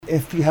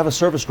if you have a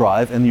service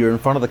drive and you're in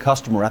front of the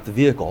customer at the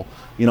vehicle,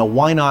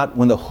 why not,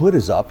 when the hood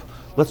is up,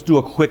 let's do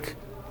a quick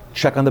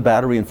check on the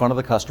battery in front of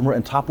the customer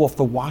and top off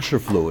the washer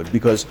fluid,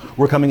 because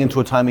we're coming into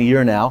a time of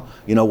year now,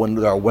 when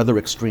there are weather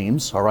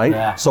extremes, all right?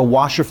 Yeah. So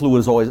washer fluid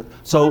is always,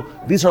 so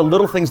these are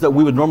little things that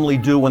we would normally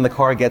do when the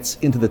car gets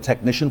into the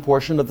technician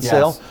portion of the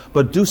sale,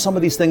 but do some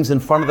of these things in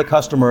front of the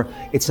customer.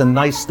 It's a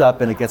nice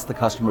step and it gets the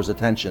customer's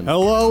attention.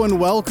 Hello and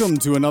welcome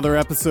to another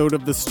episode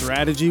of the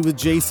Strategy with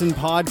Jason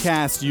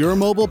podcast, your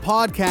mobile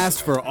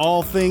podcast for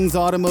all things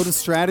automotive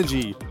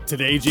strategy.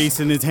 Today,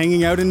 Jason is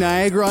hanging out in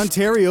Niagara,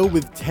 Ontario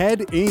with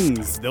Ted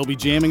Ings. They'll be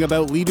jamming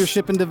about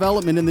leadership and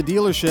development in the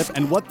dealership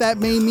and what that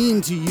may mean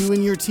to you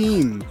and your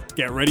team.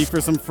 Get ready for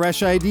some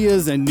fresh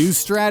ideas and new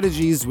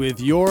strategies with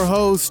your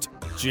host,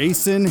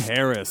 Jason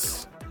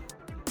Harris.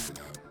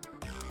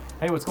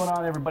 Hey, what's going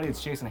on, everybody?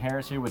 It's Jason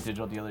Harris here with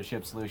Digital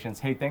Dealership Solutions.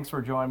 Hey, thanks for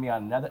joining me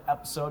on another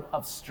episode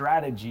of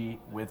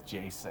Strategy with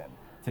Jason.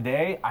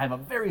 Today, I have a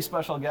very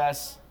special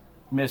guest,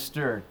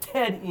 Mr.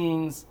 Ted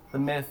Ings, the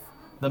myth,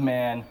 the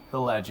man, the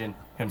legend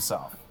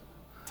himself.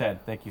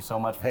 Ted, thank you so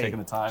much for taking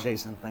the time.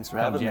 Jason, thanks for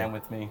having me. Jam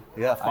with me.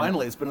 Yeah,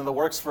 finally, it's been in the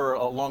works for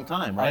a long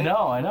time, right?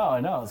 I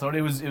know. So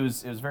it was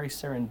very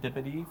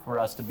serendipity for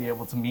us to be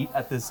able to meet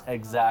at this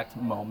exact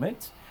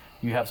moment.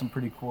 You have some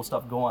pretty cool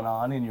stuff going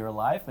on in your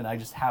life, and I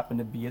just happened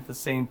to be at the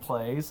same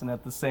place and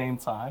at the same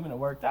time, and it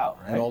worked out,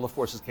 right? And all the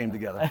forces came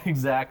together.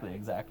 Exactly.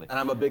 And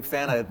I'm a big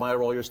fan. I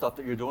admire all your stuff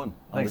that you're doing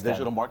on the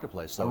digital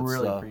marketplace. So I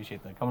really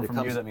appreciate that. Coming from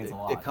you, that means a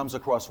lot. It comes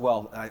across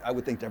well, I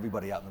would think, to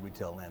everybody out in the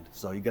retail land.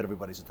 So you get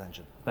everybody's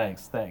attention.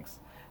 Thanks.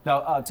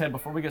 Now, Ted,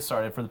 before we get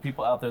started, for the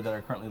people out there that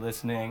are currently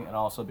listening and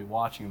also be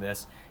watching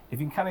this,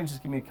 if you can kind of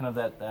just give me kind of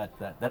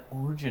that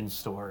origin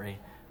story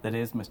that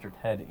is Mr.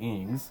 Ted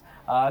Ings,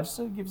 just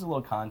so it gives a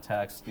little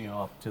context,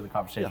 to the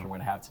conversation we're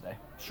going to have today.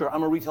 Sure,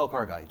 I'm a retail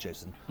car guy,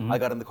 Jason. I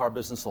got in the car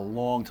business a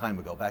long time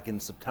ago, back in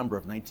September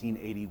of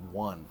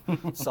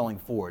 1981, selling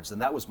Fords, and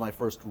that was my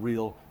first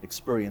real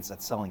experience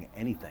at selling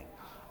anything.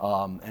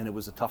 And it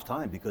was a tough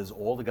time because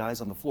all the guys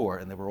on the floor,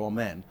 and they were all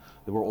men,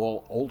 they were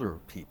all older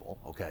people,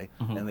 okay?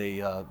 And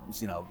they,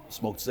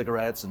 smoked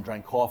cigarettes and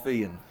drank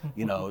coffee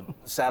and,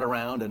 sat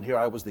around, and here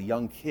I was the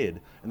young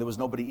kid, and there was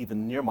nobody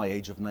even near my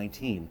age of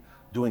 19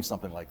 doing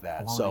something like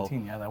that. Well,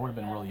 19, yeah, that would have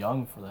been real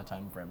young for that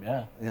time frame,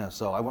 yeah. Yeah,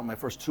 so I went my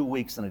first 2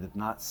 weeks and I did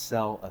not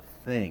sell a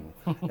thing.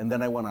 And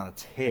then I went on a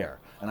tear,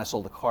 and I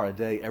sold a car a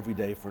day, every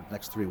day for the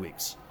next 3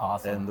 weeks.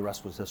 Awesome. And the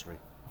rest was history.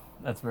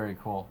 That's very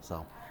cool.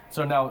 So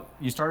now,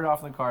 you started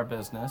off in the car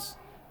business.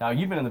 Now,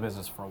 you've been in the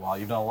business for a while.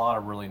 You've done a lot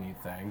of really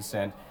neat things.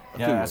 And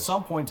at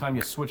some point in time,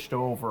 you switched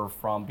over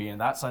from being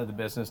that side of the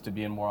business to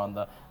being more on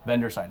the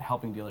vendor side,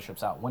 helping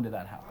dealerships out. When did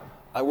that happen?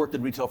 I worked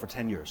in retail for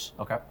 10 years.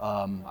 Okay.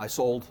 I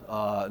sold,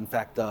 in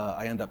fact,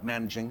 I ended up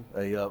managing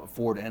a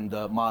Ford and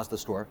Mazda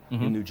store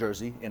in New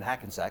Jersey, in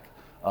Hackensack.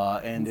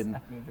 And in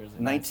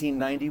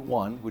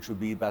 1991, which would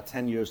be about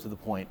 10 years to the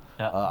point,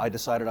 I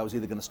decided I was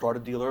either going to start a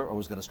dealer or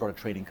was going to start a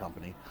trading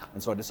company.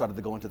 And so I decided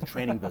to go into the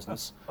trading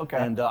business. Okay.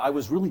 And I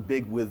was really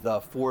big with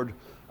Ford.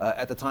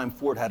 At the time,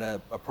 Ford had a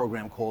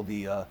program called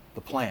the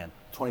Plan,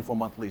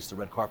 24-month lease, the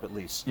red carpet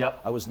lease.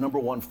 Yep. I was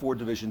 #1 Ford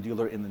division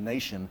dealer in the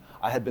nation.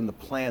 I had been the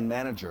plan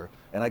manager,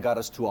 and I got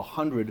us to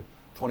 100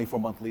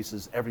 24-month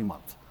leases every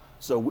month.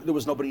 So there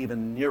was nobody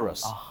even near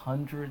us.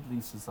 100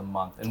 leases a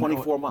month. And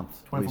 24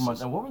 months. 24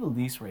 months. And what were the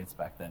lease rates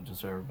back then,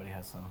 just so everybody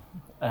has some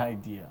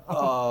idea?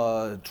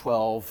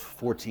 12,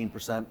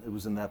 14%. It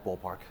was in that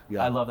ballpark.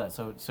 Yeah. I love that.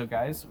 So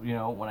guys,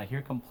 when I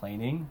hear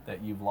complaining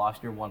that you've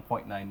lost your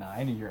 1.99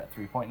 and you're at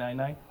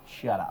 3.99,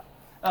 shut up.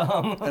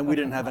 And we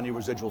didn't have any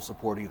residual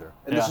support either.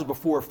 And this was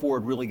before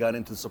Ford really got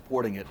into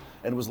supporting it.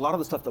 And it was a lot of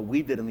the stuff that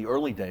we did in the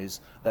early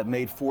days that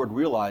made Ford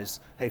realize,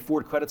 hey,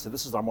 Ford Credit said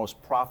this is our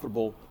most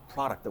profitable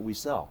product that we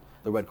sell,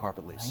 the red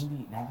carpet lease.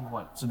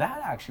 91. So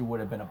that actually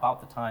would have been about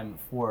the time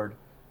Ford,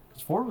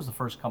 because Ford was the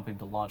first company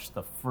to launch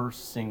the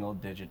first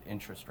single-digit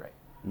interest rate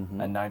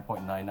at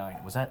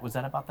 9.99. Was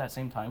that about that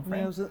same time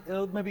frame? Yeah, it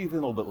was maybe even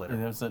a little bit later.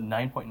 There was a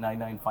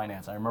 9.99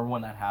 finance. I remember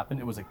when that happened.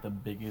 It was like the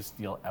biggest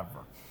deal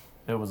ever.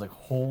 It was like,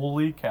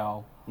 holy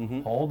cow,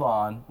 hold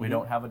on, we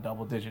don't have a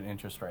double-digit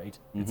interest rate.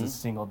 It's a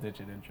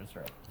single-digit interest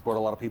rate. Brought a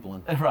lot of people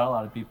in. It brought a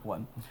lot of people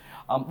in.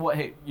 Well,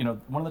 hey,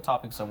 one of the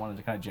topics I wanted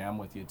to kind of jam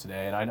with you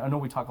today, and I know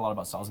we talk a lot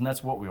about sales, and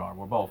that's what we are.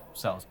 We're both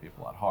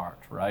salespeople at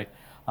heart, right?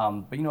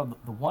 But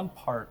the one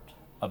part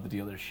of the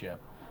dealership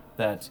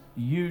that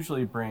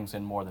usually brings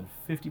in more than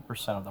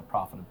 50% of the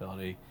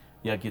profitability,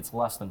 yet gets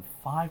less than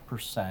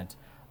 5%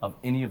 of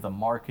any of the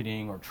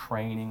marketing or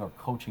training or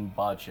coaching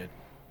budget,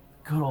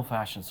 good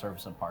old-fashioned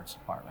service and parts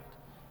department.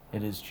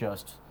 It is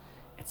just,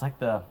 it's like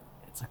the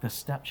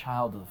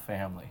stepchild of the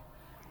family.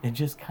 It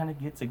just kind of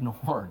gets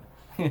ignored,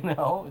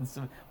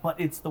 but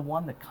it's the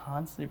one that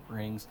constantly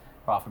brings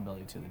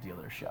profitability to the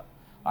dealership.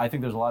 I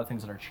think there's a lot of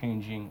things that are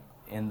changing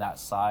in that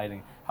side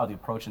and how the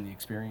approach and the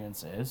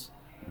experience is.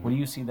 What do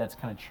you see that's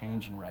kind of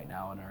changing right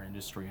now in our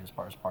industry as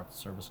far as parts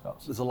and service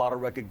goes? There's a lot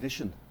of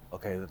recognition,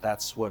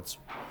 that's what's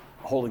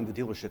holding the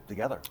dealership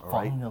together, all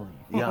right? Finally.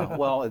 Yeah,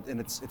 well, and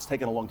it's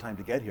taken a long time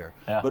to get here.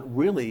 Yeah. But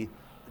really,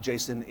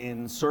 Jason,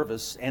 in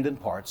service and in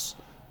parts,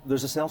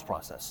 there's a sales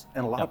process,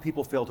 and a lot of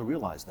people fail to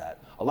realize that.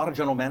 A lot of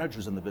general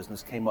managers in the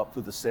business came up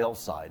through the sales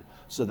side,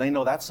 so they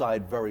know that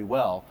side very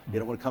well. You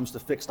know, when it comes to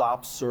fixed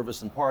ops,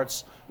 service, and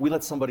parts, we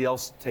let somebody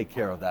else take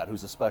care of that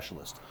who's a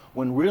specialist.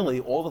 When really,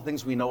 all the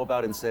things we know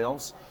about in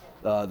sales,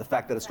 the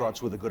fact that it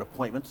starts with a good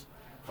appointment,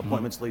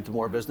 appointments lead to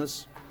more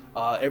business.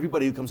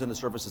 Everybody who comes into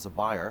service is a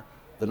buyer.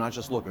 They're not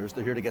just lookers.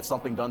 They're here to get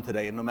something done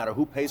today, and no matter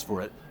who pays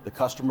for it, the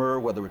customer,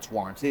 whether it's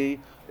warranty,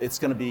 it's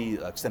going to be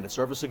extended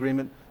service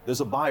agreement. There's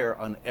a buyer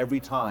on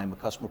every time a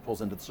customer pulls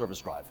into the service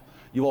drive.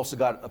 You also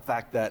got a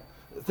fact that,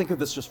 think of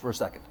this just for a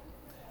second.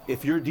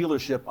 If your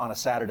dealership on a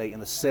Saturday in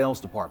the sales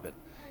department,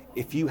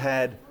 if you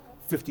had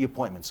 50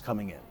 appointments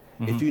coming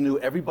in, if you knew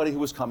everybody who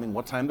was coming,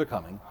 what time they're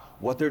coming,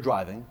 what they're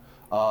driving,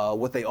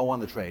 what they owe on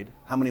the trade,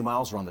 how many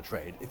miles are on the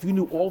trade, if you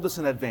knew all this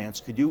in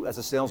advance, could you, as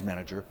a sales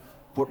manager,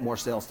 put more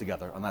sales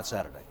together on that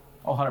Saturday?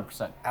 Oh,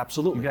 100%.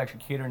 Absolutely. You can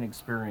actually cater an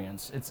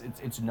experience.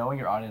 It's knowing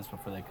your audience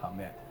before they come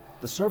in.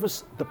 The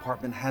service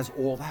department has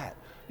all that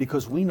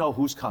because we know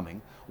who's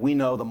coming. We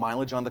know the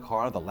mileage on the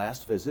car, the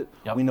last visit.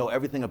 Yep. We know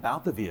everything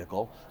about the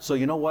vehicle. So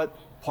you know what?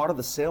 Part of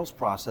the sales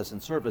process in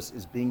service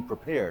is being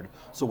prepared.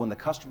 So when the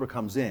customer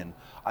comes in,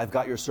 I've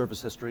got your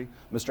service history.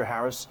 Mr.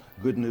 Harris,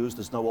 good news,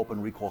 there's no open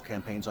recall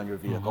campaigns on your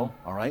vehicle,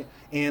 all right?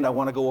 And I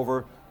want to go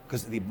over,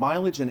 because the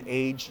mileage and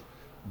age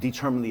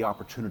determine the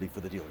opportunity for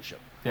the dealership.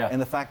 Yeah.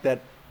 And the fact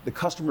that the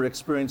customer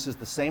experiences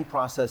the same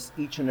process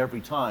each and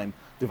every time,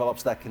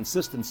 develops that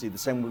consistency, the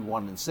same way we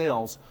want it in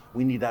sales,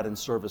 we need that in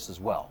service as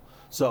well.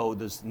 So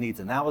there's needs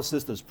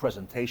analysis, there's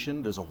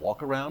presentation, there's a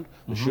walk around,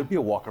 there should be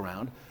a walk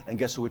around, and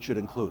guess who it should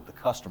include? The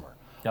customer.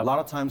 Yep. A lot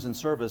of times in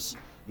service,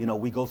 you know,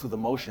 we go through the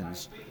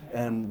motions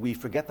and we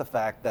forget the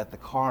fact that the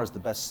car is the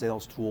best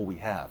sales tool we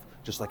have,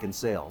 just like in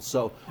sales.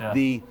 So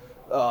the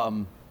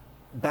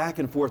back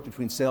and forth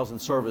between sales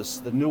and service,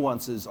 the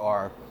nuances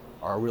are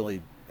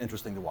really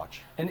interesting to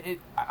watch. And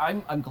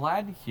I'm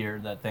glad to hear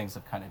that things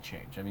have kind of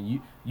changed. I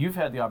mean, you've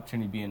had the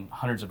opportunity to be in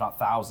hundreds, if not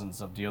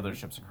thousands, of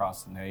dealerships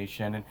across the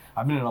nation, and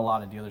I've been in a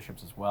lot of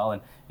dealerships as well.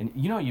 And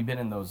you know, you've been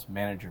in those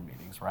manager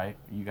meetings, right?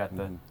 You got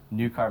the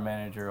new car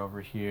manager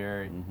over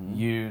here,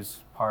 used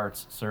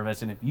parts,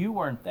 service, and if you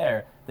weren't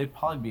there, they'd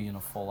probably be in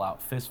a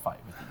full-out fist fight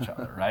with each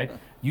other, right?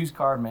 Used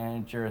car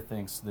manager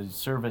thinks the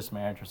service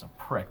manager's a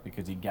prick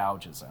because he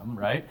gouges him,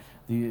 right?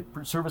 The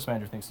service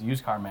manager thinks the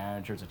used car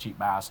manager is a cheap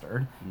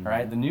bastard,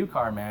 right? The new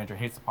car manager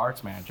hates the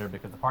parts manager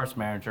because the parts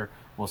manager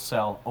will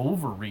sell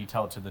over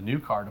retail to the new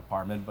car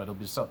department, but it'll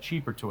be sell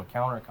cheaper to a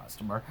counter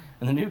customer.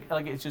 And the new,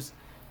 like, it's just,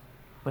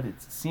 but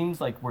it seems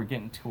like we're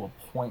getting to a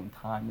point in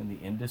time in the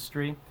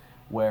industry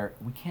where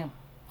we can't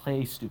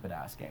play stupid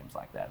ass games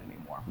like that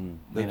anymore.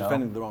 They're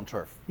defending their own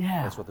turf.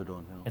 Yeah. That's what they're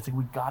doing. It's like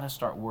we got to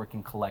start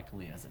working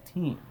collectively as a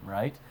team,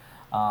 right?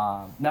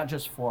 Not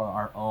just for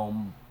our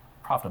own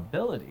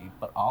profitability,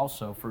 but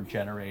also for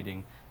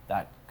generating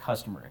that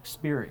customer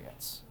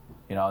experience.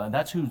 You know, and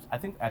that's who I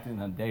think at the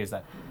end of the day is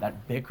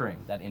that bickering,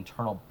 that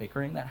internal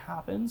bickering that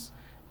happens.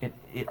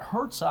 It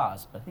hurts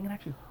us, but I think it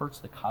actually hurts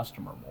the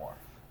customer more.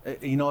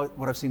 You know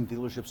what I've seen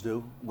dealerships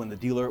do when the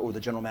dealer or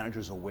the general manager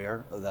is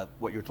aware that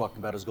what you're talking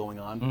about is going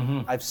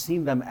on? I've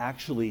seen them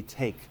actually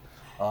take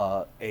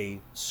a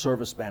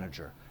service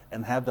manager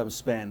and have them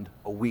spend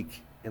a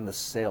week in the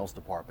sales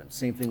department.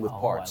 Same thing with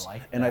parts. I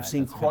like and that. I've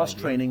seen That's a good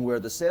cross-training where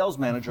the sales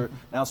manager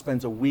now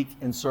spends a week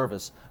in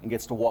service and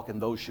gets to walk in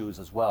those shoes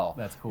as well.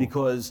 That's cool.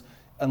 Because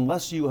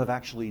unless you have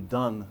actually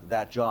done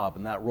that job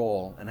and that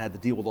role and had to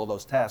deal with all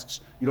those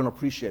tasks, you don't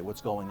appreciate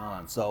what's going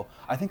on. So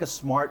I think a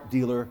smart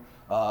dealer,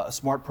 a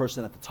smart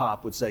person at the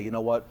top would say, you know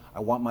what,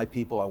 I want my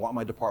people, I want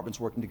my departments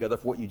working together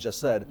for what you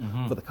just said,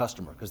 for the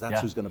customer, because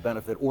that's who's going to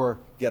benefit or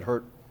get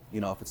hurt, you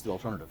know, if it's the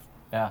alternative.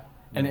 Yeah,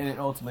 and it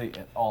ultimately,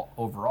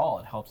 overall,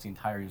 it helps the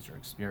entire user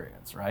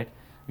experience, right?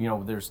 You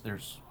know,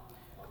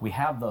 we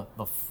have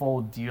the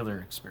full dealer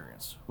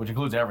experience, which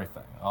includes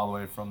everything, all the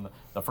way from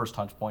the first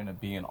touch point of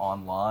being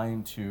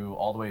online to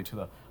all the way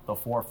to the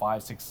 4,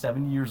 5, 6,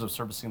 7 years of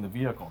servicing the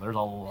vehicle. There's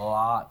a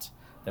lot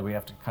that we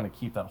have to kind of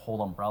keep that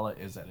whole umbrella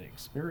is that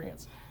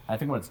experience. And I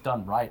think when it's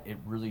done right, it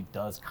really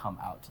does come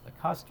out to the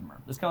customer.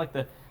 It's kind of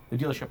like the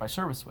dealership I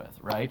service with,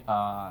 right?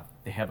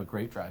 They have a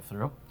great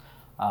drive-through.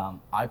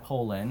 I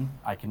pull in,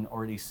 I can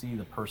already see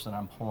the person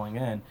I'm pulling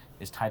in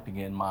is typing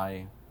in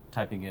my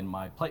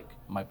plate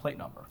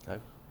number.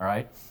 Okay. All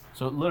right.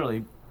 So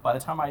literally, by the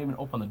time I even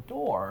open the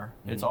door,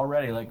 it's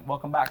already like,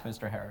 "Welcome back,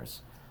 Mr.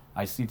 Harris.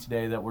 I see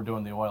today that we're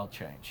doing the oil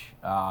change.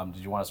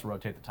 Did you want us to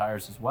rotate the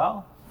tires as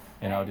well?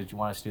 You know, did you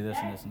want us to do this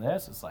and this and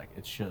this?" It's like,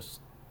 it's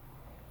just.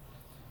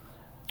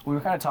 We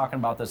were kind of talking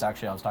about this.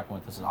 Actually, I was talking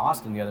with this in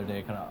Austin the other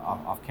day, kind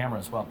of off camera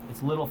as well.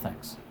 It's little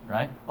things,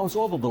 right? Oh, it's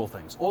all the little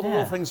things. All the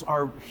little things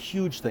are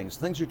huge things.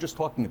 Things you're just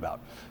talking about.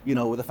 You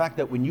know, the fact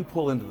that when you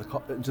pull into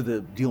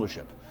the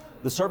dealership,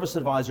 the service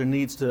advisor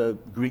needs to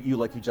greet you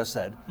like you just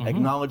said,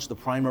 acknowledge the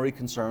primary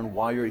concern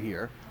why you're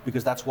here,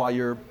 because that's why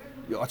you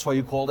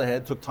called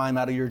ahead, took time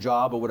out of your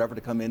job or whatever to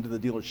come into the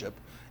dealership.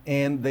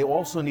 And they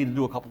also need to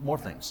do a couple more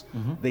things.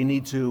 They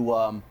need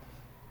to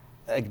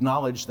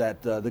acknowledge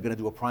that they're going to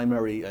do a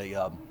primary,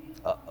 a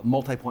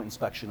multi-point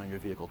inspection on your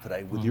vehicle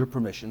today with your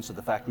permission, so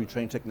the factory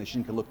trained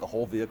technician can look the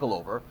whole vehicle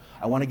over.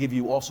 I want to give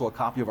you also a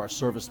copy of our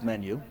service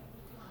menu.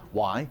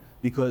 Why?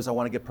 Because I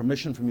want to get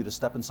permission from you to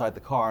step inside the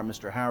car.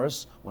 Mr.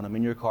 Harris, when I'm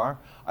in your car,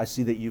 I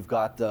see that you've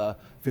got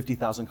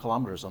 50,000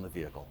 kilometers on the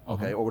vehicle,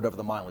 okay, or whatever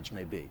the mileage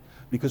may be.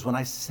 Because when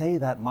I say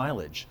that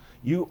mileage,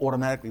 you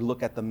automatically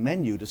look at the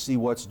menu to see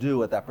what's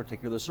due at that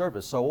particular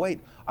service. So wait,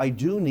 I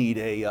do need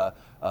a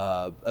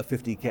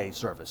 50K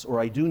service,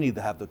 or I do need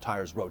to have the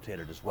tires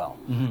rotated as well.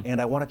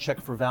 And I want to check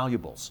for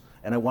valuables,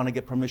 and I want to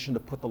get permission to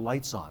put the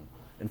lights on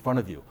in front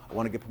of you. I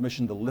want to get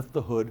permission to lift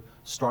the hood,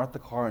 start the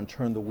car, and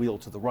turn the wheel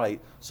to the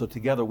right, so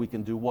together we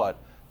can do what?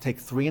 Take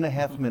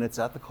 3.5 minutes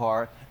at the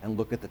car and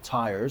look at the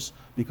tires,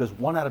 because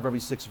 1 out of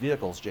every 6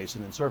 vehicles,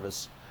 Jason, in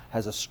service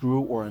has a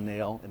screw or a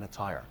nail in a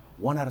tire.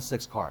 1 out of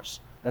 6 cars.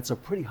 That's a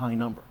pretty high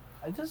number.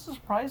 It does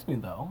surprise me,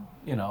 though,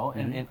 you know,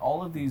 and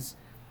all of these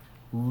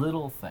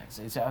little things.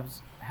 I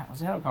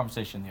was having a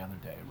conversation the other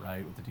day,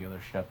 right, with the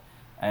dealership,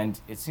 and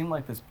it seemed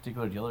like this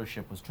particular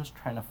dealership was just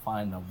trying to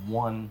find that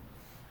one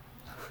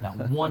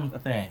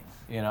thing,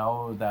 you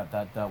know,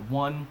 that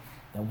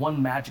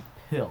one magic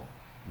pill,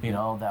 you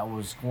know, that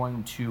was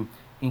going to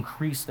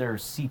increase their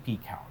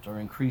CP count or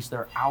increase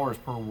their hours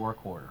per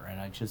work order.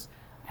 And I just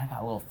kind of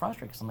got a little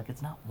frustrated because I'm like,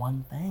 it's not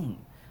one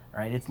thing,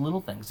 right? It's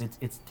little things.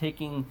 It's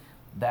taking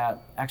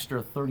that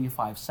extra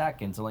 35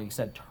 seconds and, like you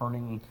said,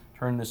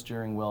 turn the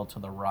steering wheel to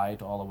the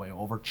right all the way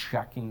over,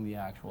 checking the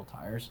actual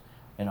tires.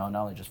 You know,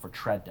 not only just for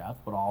tread depth,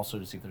 but also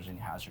to see if there's any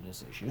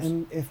hazardous issues.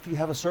 And if you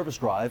have a service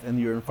drive and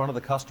you're in front of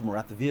the customer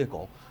at the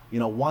vehicle, you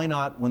know, why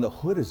not, when the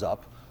hood is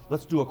up,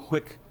 let's do a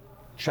quick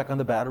check on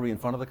the battery in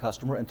front of the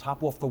customer and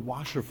top off the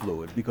washer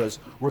fluid, because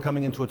we're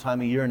coming into a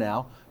time of year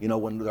now, you know,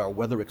 when there are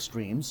weather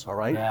extremes, all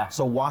right? Yeah.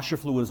 So washer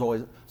fluid is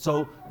always,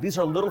 so these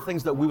are little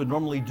things that we would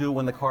normally do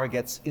when the car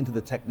gets into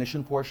the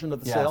technician portion of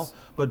the Yes. sale,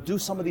 but do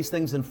some of these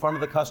things in front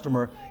of the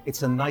customer.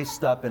 It's a nice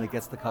step and it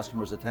gets the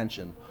customer's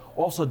attention.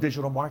 Also,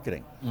 digital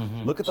marketing.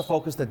 Look at the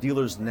focus that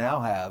dealers now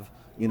have,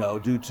 you know,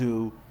 due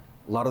to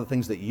a lot of the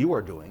things that you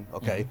are doing,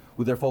 okay,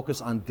 with their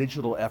focus on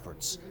digital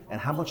efforts,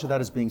 and how much of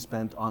that is being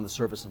spent on the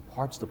service and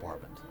parts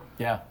department.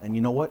 Yeah. And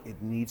you know what?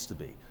 It needs to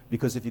be.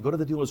 Because if you go to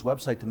the dealer's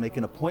website to make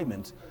an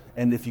appointment,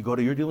 and if you go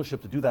to your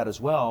dealership to do that as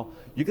well,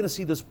 you're going to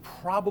see there's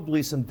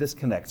probably some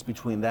disconnects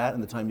between that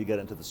and the time you get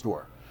into the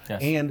store.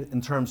 Yes. And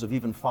in terms of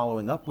even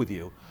following up with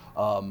you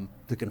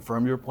to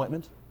confirm your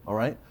appointment, all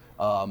right?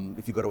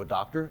 If you go to a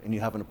doctor and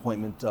you have an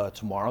appointment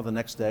tomorrow, the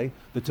next day,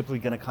 they're typically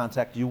going to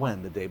contact you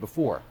when? The day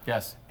before.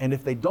 Yes. And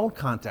if they don't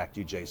contact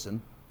you,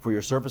 Jason, for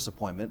your service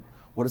appointment,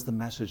 what is the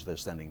message they're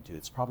sending to you?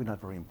 It's probably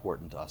not very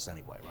important to us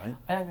anyway, right?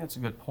 I think that's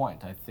a good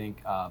point. I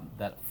think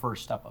that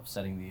first step of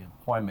setting the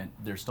appointment,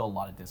 there's still a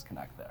lot of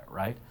disconnect there,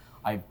 right?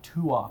 I have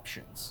 2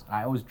 options.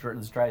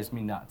 This drives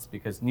me nuts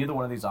because neither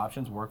one of these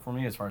options work for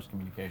me as far as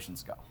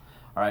communications go.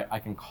 All right, I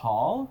can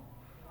call,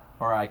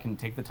 or I can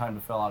take the time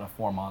to fill out a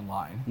form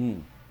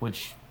online,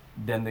 which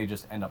then they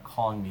just end up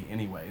calling me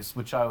anyways,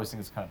 which I always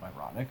think is kind of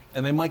ironic.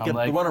 And they might get the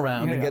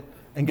runaround and get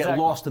exactly.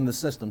 lost in the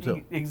system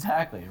too.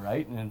 Exactly,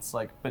 right? And it's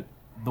like, but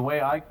the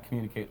way I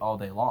communicate all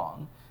day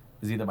long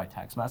is either by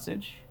text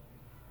message,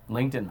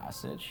 LinkedIn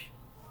message,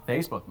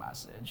 Facebook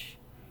message,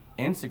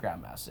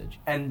 Instagram message,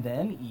 and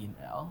then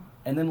email,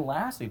 and then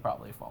lastly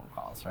probably phone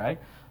calls, right?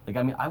 Like,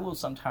 I mean, I will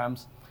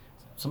sometimes,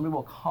 somebody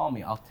will call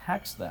me, I'll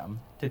text them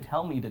to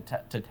tell me to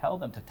tell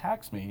them to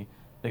text me,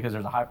 because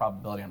there's a high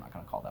probability I'm not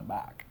going to call them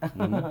back.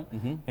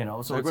 You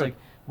know, so it's like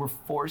we're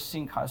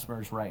forcing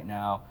customers right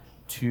now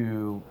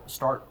to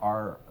start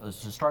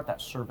that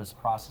service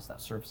process, that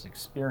service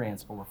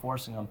experience, but we're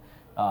forcing them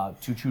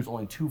to choose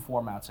only 2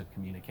 formats of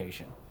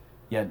communication.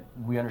 Yet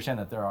we understand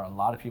that there are a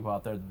lot of people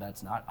out there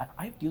that's not.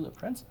 I have dealer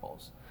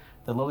principals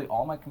that literally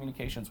all my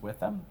communications with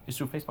them is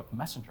through Facebook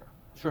Messenger.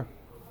 Sure.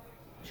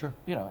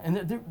 You know, and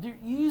they're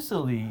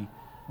easily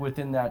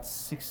within that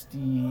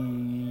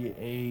 60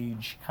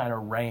 age kind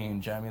of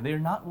range. I mean, they're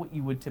not what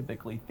you would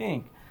typically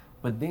think,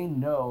 but they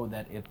know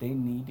that if they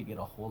need to get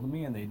a hold of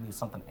me and they need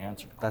something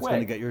answered That's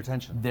going to get your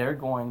attention. They're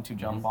going to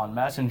jump on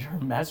Messenger,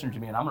 message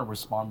me, and I'm going to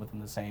respond within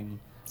the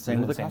same with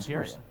the same customers.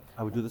 period.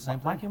 I would do the same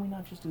Why thing. can we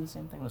not just do the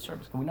same thing with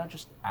service? Can we not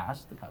just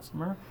ask the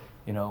customer,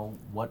 you know,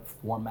 what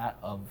format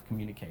of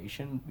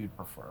communication we'd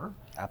prefer?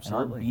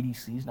 Absolutely. And our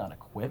BDC's not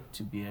equipped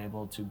to be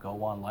able to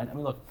go online. I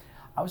mean, look,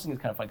 I was thinking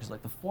it's kind of funny because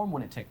like the form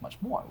wouldn't take much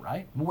more,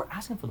 right? I mean, we're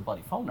asking for the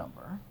buddy phone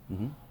number.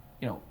 You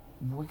know,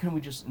 why couldn't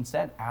we just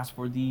instead ask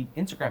for the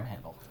Instagram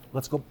handle?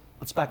 Let's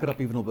back it up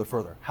even a little bit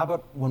further. How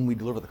about when we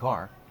deliver the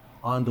car,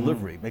 on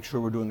delivery, make sure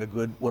we're doing a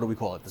good, what do we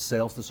call it, the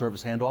sales to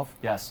service handoff?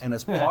 Yes. And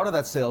as part of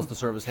that sales to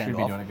service handoff, Should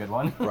be doing a good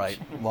one. Right.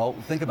 Well,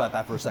 think about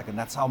that for a second.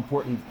 That's how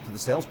important to the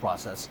sales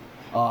process.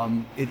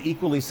 It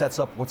equally sets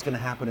up what's going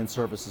to happen in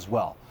service as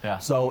well. Yeah.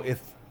 So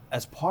if,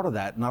 as part of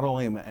that, not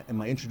only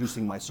am I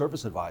introducing my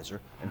service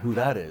advisor and who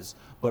that is,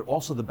 but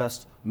also the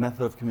best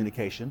method of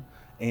communication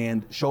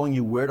and showing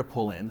you where to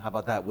pull in. How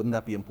about that? Wouldn't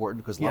that be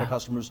important? Because a lot of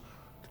customers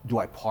Do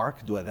I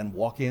park? Do I then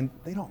walk in?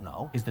 They don't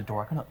know. Is the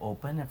door going to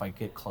open if I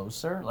get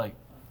closer? Like,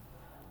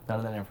 none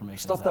of that information.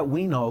 Stuff that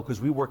we know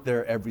because we work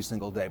there every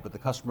single day, but the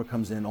customer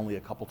comes in only a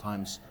couple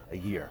times a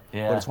year.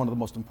 Yeah. But it's one of the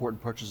most important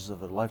purchases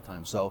of their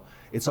lifetime. So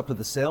it's up to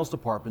the sales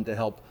department to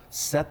help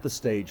set the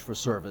stage for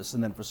service,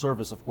 and then for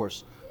service, of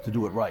course, to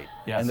do it right.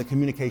 Yes. And the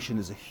communication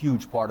is a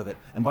huge part of it.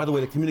 And by the way,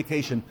 the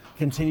communication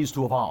continues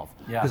to evolve.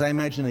 Yeah. Because I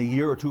imagine a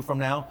year or two from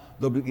now,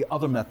 there'll be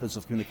other methods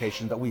of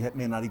communication that we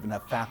may not even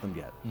have fathomed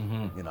yet,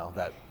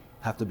 that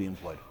have to be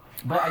employed.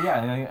 But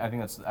yeah, I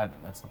think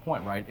that's the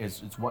point, right?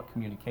 It's what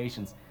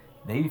communications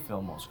they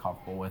feel most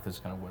comfortable with is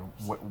kind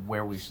of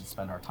where we should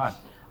spend our time.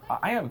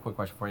 I have a quick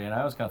question for you, and I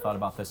always kind of thought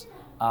about this.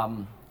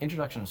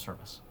 Introduction of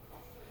service.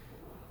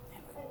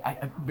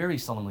 I very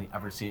seldomly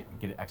ever see it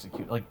get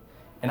executed. Like,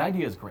 an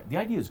idea is great. The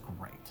idea is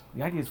great.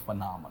 The idea is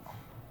phenomenal.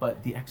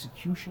 But the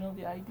execution of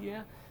the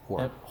idea,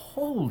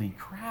 holy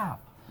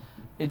crap.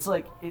 It's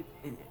like,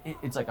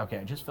 it's like, okay,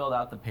 I just filled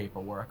out the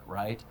paperwork,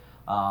 right?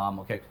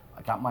 Okay,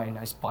 I got my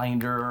nice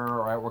binder,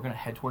 all right, we're gonna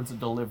head towards the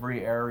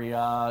delivery area,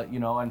 and you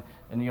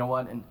know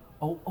what, and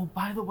oh,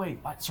 by the way,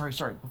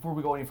 sorry, before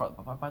we go any further,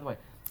 by the way,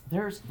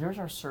 there's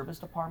our service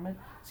department.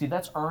 See,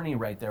 that's Ernie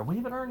right there.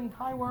 Wave at Ernie,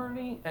 hi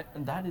Ernie,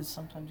 and that is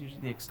sometimes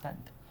usually the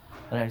extent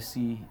that I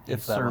see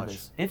If that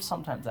service, if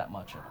sometimes that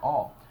much at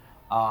all.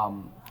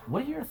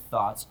 What your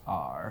thoughts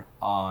are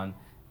on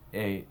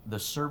the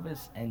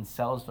service and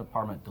sales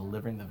department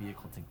delivering the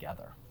vehicle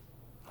together?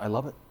 I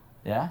love it.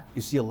 Yeah?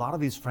 You see a lot of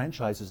these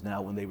franchises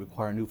now, when they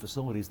require new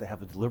facilities, they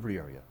have a delivery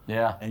area.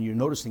 Yeah. And you're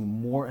noticing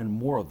more and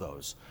more of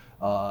those.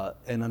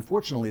 And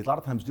unfortunately, a lot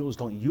of times dealers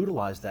don't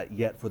utilize that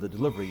yet for the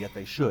delivery, yet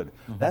they should.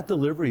 Mm-hmm. That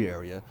delivery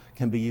area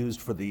can be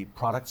used for the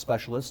product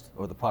specialist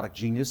or the product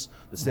genius,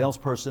 the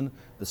salesperson,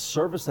 the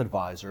service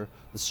advisor.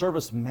 The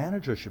service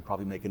manager should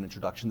probably make an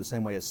introduction the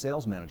same way a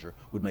sales manager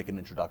would make an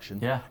introduction.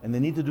 Yeah. And they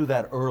need to do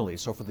that early.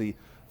 So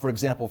for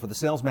example, for the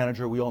sales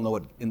manager, we all know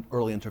what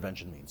early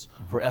intervention means.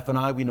 For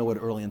F&I, we know what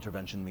early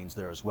intervention means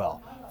there as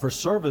well. For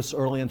service,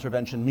 early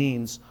intervention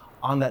means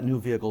on that new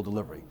vehicle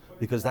delivery,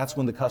 because that's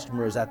when the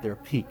customer is at their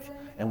peak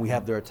and we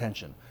have their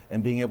attention.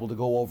 And being able to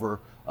go over,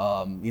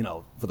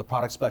 for the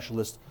product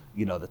specialist,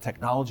 the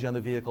technology on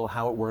the vehicle,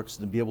 how it works,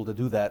 and be able to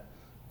do that.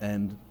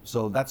 And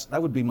so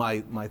that would be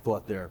my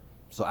thought there.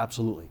 So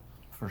absolutely.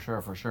 For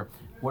sure.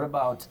 What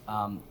about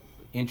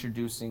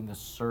introducing the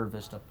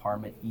service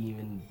department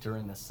even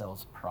during the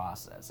sales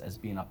process as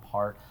being a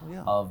part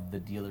of the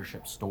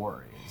dealership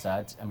story? Is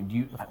that,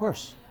 Of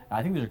course.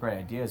 I think these are great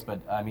ideas,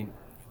 but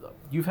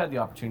you've had the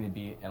opportunity to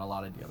be in a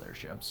lot of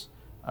dealerships,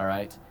 all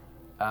right?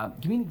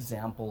 Give me an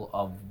example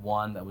of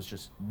one that was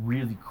just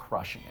really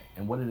crushing it,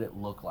 and what did it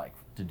look like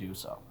to do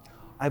so?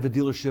 I have a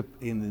dealership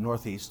in the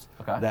Northeast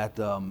Okay. that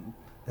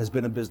has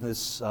been in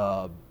business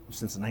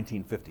since the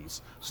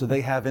 1950s. So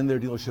they have in their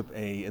dealership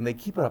and they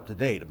keep it up to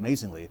date,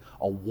 amazingly,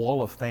 a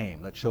wall of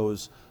fame that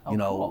shows,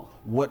 cool.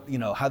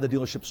 how the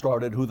dealership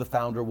started, who the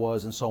founder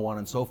was, and so on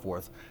and so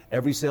forth.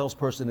 Every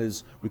salesperson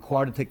is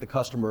required to take the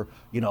customer,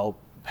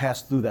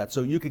 pass through that.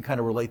 So you can kind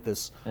of relate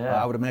this. Yeah.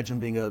 I would imagine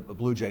being a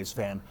Blue Jays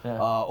fan.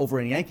 Yeah. Over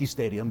in Yankee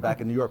Stadium, back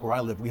in New York where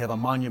I live, we have a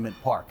Monument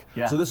Park.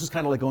 Yeah. So this is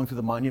kind of like going through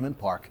the Monument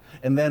Park.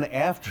 And then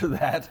after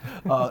that,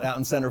 out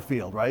in center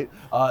field, right?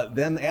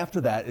 Then after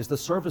that is the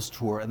service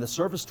tour. And the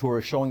service tour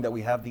is showing that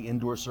we have the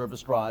indoor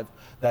service drive,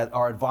 that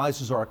our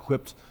advisors are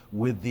equipped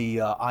with the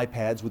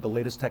iPads, with the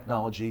latest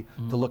technology,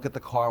 to look at the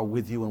car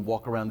with you and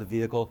walk around the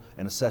vehicle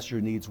and assess your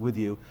needs with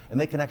you. And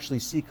they can actually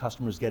see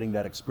customers getting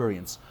that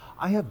experience.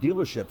 I have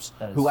dealerships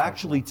who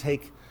actually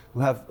who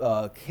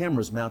have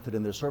cameras mounted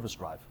in their service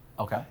drive.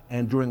 Okay.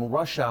 And during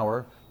rush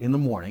hour in the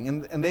morning,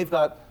 and they've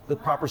got the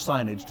proper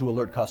signage to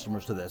alert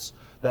customers to this,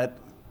 that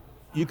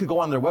you could go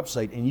on their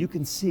website and you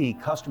can see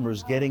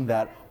customers getting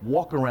that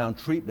walk-around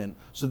treatment.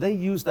 So they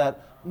use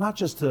that not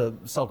just to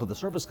sell to the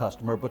service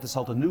customer, but to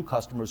sell to new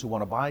customers who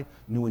want to buy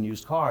new and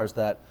used cars,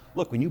 that,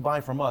 look, when you buy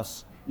from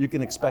us, you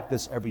can expect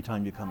this every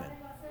time you come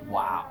in.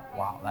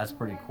 Wow, that's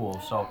pretty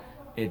cool. So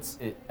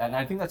and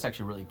I think that's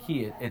actually really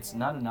key. It's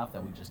not enough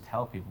that we just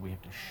tell people, we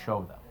have to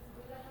show them.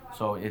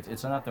 So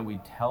it's enough that we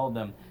tell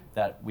them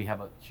that we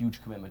have a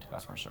huge commitment to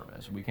customer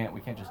service. We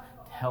can't just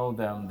tell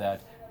them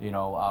that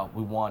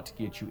we want to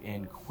get you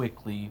in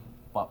quickly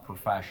but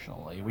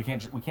professionally. We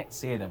can't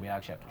say that. We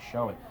actually have to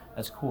show it.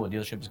 That's cool. A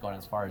dealership is going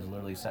as far as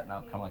literally setting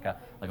up kind of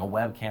like a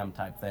webcam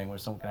type thing where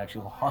someone can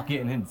actually log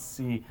in and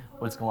see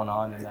what's going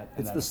on in that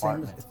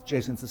department.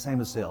 Jason, it's the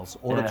same as sales.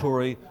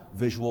 Auditory,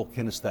 visual,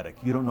 kinesthetic.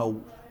 You don't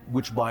know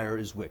which buyer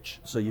is which.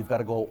 So you've got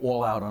to go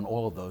all out on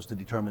all of those to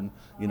determine,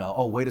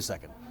 oh, wait a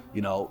second.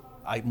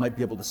 I might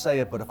be able to say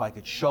it, but if I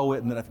could show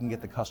it and then if I can get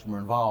the customer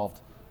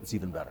involved, it's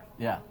even better.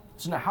 Yeah.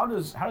 So now how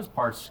does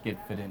parts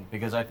get fit in?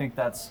 Because I think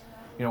that's,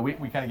 we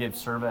kind of give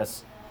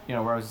service,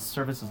 whereas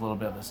service is a little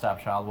bit of the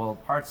stepchild. Well,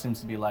 parts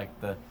seems to be like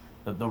the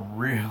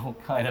real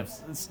kind of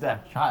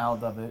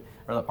stepchild of it,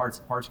 or the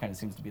parts kind of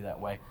seems to be that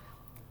way.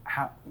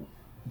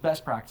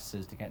 Best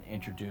practices to kind of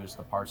introduce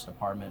the parts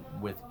department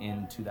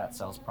into that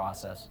sales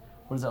process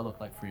What does that look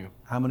like for you?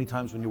 How many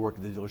times when you work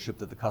at the dealership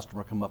did the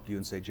customer come up to you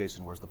and say,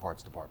 Jason, where's the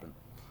parts department?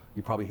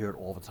 You probably hear it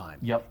all the time.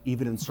 Yep.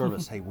 Even in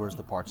service, hey, where's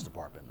the parts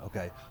department?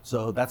 Okay,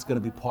 so that's going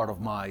to be part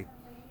of my,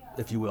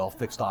 if you will,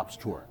 fixed ops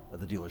tour of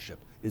the dealership,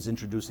 is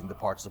introducing the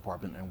parts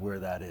department and where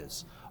that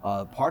is.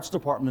 Parts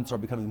departments are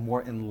becoming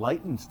more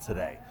enlightened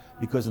today,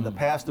 because in the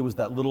past there was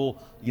that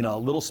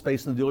little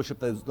space in the dealership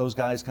that those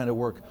guys kind of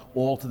work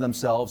all to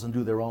themselves and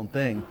do their own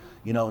thing.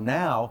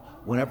 Now,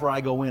 whenever I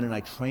go in and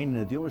I train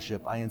in a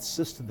dealership, I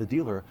insist to the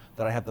dealer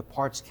that I have the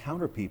parts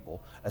counter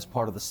people as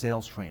part of the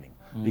sales training,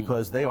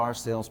 because they are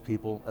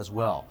salespeople as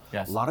well.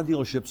 Yes. A lot of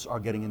dealerships are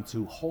getting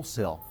into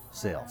wholesale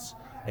sales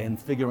and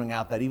figuring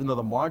out that even though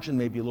the margin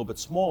may be a little bit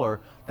smaller,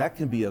 that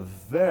can be a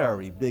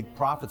very big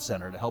profit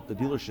center to help the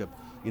dealership,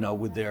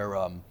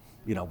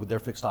 with their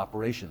fixed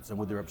operations and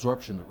with their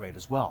absorption rate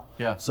as well.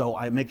 Yeah. So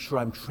I make sure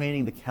I'm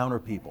training the counter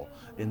people.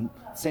 And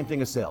same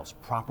thing as sales,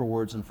 proper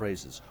words and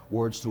phrases,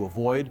 words to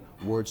avoid,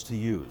 words to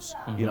use.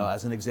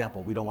 As an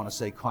example, we don't want to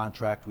say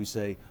contract, we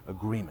say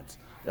agreement.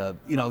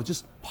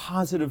 Just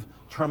positive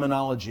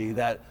terminology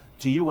that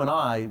to you and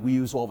I, we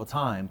use all the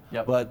time.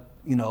 Yep. But,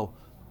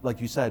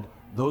 like you said,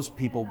 those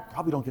people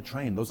probably don't get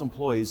trained. Those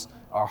employees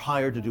are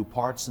hired to do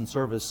parts and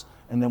service,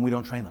 and then we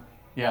don't train them.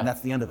 Yeah. And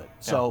that's the end of it. Yeah.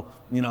 So,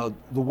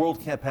 the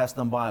world can't pass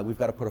them by. We've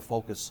got to put a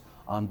focus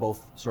on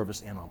both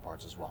service and on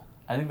parts as well.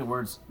 I think the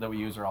words that we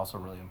use are also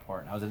really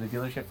important. I was at a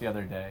dealership the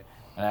other day,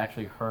 and I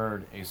actually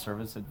heard a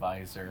service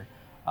advisor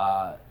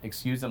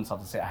excuse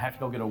themselves to say, I have to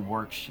go get a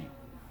worksheet.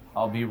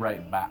 I'll be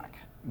right back.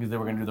 Because they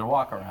were going to do their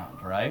walk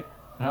around, right?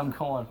 And I'm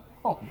going,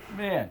 oh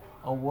man,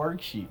 a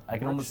worksheet. I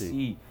can almost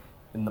see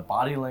in the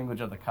body language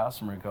of the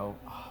customer go,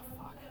 oh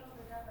fuck,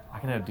 I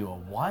gotta do a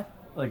what?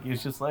 Like,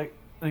 it's just like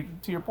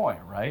to your point,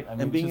 right? I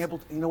mean, and being able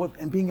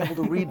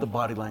to read the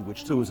body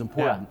language too is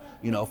important,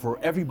 for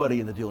everybody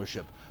in the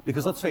dealership.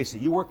 Because let's face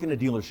it, you work in a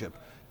dealership,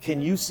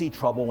 can you see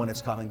trouble when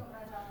it's coming?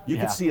 You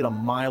can see it a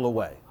mile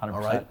away, 100%.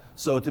 all right?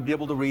 So to be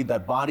able to read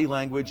that body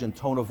language and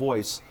tone of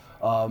voice,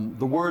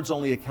 the words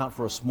only account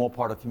for a small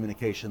part of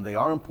communication. They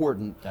are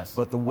important, yes.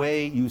 But the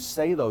way you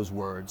say those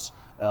words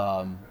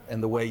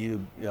and the way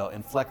you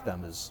inflect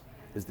them is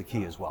the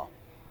key as well.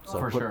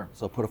 So sure.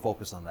 So put a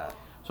focus on that.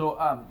 So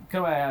kind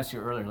of what I asked you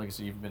earlier, like I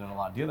said, you've been in a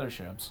lot of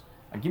dealerships.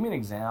 Give me an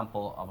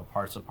example of a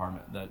parts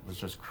department that was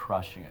just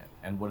crushing it,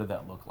 and what did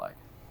that look like?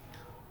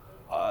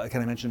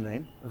 Can I mention the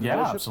name of the Yeah,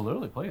 dealership?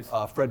 absolutely, please.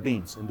 Fred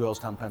Beans in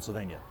Doylestown,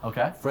 Pennsylvania.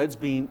 Okay. Fred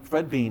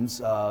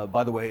Beans,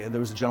 by the way, there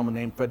was a gentleman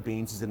named Fred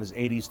Beans. He's in his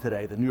 80s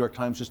today. The New York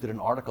Times just did an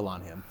article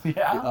on him,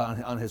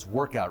 on his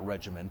workout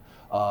regimen.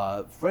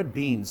 Fred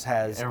Beans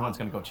has... Everyone's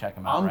going to go check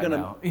him out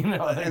now.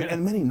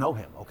 And many know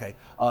him, okay?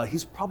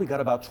 He's probably got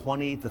about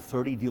 20 to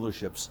 30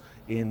 dealerships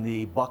in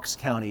the Bucks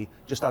County,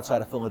 just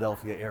outside of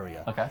Philadelphia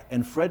area. Okay.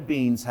 And Fred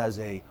Beans has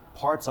a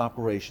parts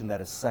operation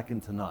that is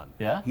second to none.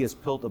 Yeah? He has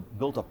built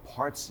a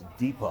parts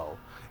depot,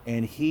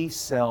 and he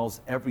sells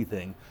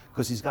everything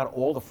because he's got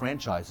all the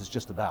franchises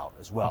just about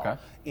as well. Okay.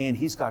 And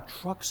he's got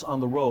trucks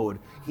on the road.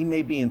 He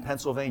may be in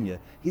Pennsylvania.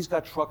 He's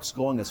got trucks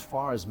going as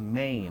far as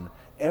Maine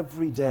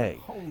every day.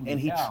 Holy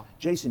and cow.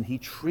 Jason, he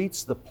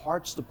treats the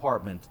parts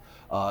department,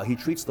 he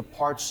treats the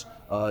parts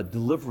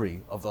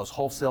delivery of those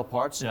wholesale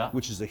parts,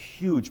 which is a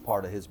huge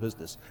part of his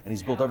business, and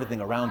he's built everything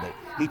around it.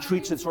 He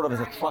treats it sort of as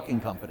a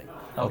trucking company,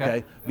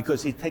 okay?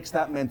 Because he takes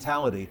that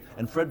mentality,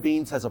 and Fred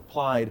Beans has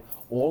applied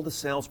all the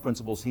sales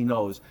principles he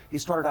knows. He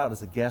started out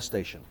as a gas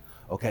station,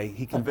 okay?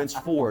 He convinced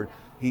Ford.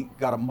 He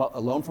got a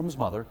loan from his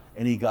mother,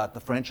 and he got the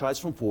franchise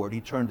from Ford. He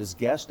turned his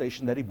gas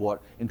station that he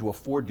bought into a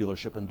Ford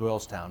dealership in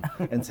Doylestown.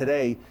 And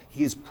today,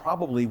 he is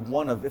probably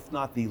one of, if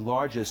not the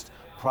largest,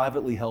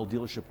 privately held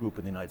dealership group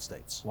in the United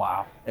States.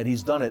 Wow. And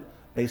he's done it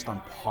based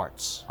on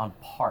parts. On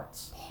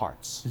parts.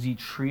 Parts. Because he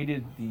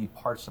treated the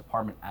parts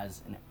department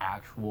as an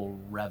actual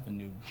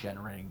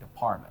revenue-generating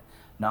department,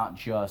 not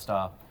just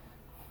a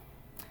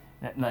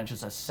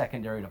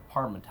secondary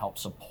department to help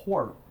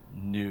support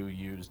new,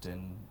 used,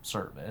 and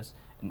service,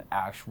 an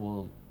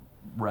actual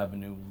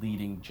revenue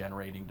leading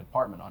generating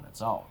department on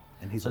its own.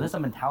 So that's a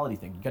mentality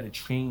thing. You got to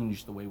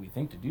change the way we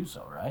think to do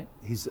so, right?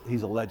 He's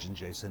a legend,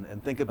 Jason.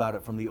 And think about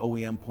it from the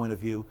OEM point of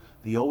view.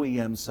 The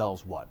OEM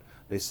sells what?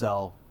 They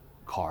sell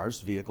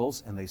cars,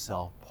 vehicles, and they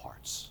sell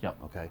parts. Yep.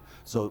 Okay.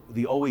 So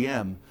the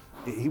OEM,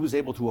 he was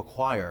able to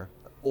acquire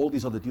all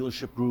these other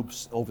dealership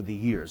groups over the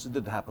years. It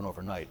didn't happen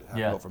overnight. It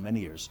happened over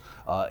many years.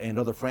 And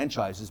other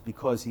franchises,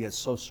 because he has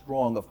so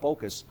strong a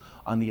focus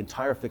on the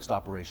entire fixed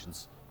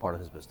operations part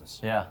of his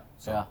business. Yeah.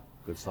 So,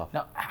 good stuff.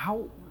 Now,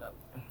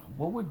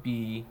 what would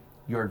be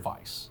your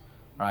advice,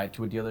 right,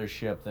 to a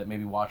dealership that may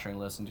be watching and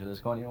listening to this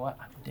going, you know what,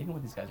 I'm digging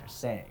what these guys are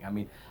saying. I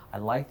mean, I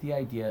like the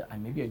idea,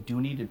 maybe I do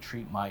need to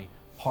treat my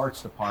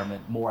parts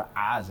department more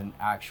as an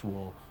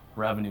actual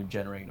revenue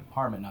generating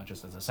department, not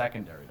just as a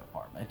secondary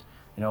department.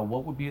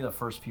 What would be the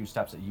first few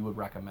steps that you would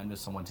recommend to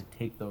someone to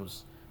take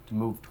those, to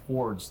move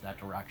towards that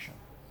direction?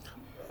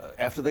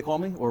 After they call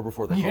me or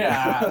before they call me?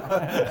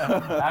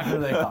 After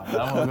they call me.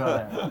 I won't go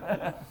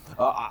there.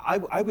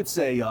 I would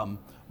say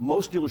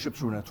most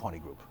dealerships are in a 20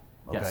 group.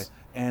 Okay. Yes.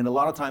 And a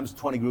lot of times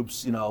 20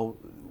 groups,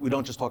 we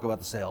don't just talk about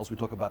the sales, we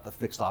talk about the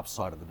fixed ops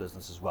side of the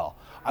business as well.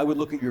 I would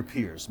look at your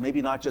peers,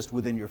 maybe not just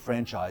within your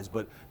franchise,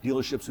 but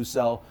dealerships who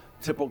sell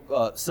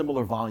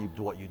similar volume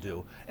to what you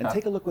do, and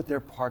take a look what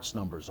their parts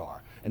numbers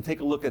are, and take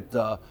a look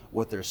at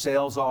what their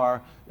sales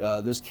are.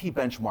 There's key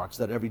benchmarks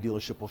that every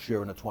dealership will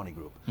share in a 20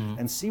 group,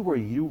 and see where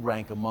you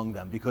rank among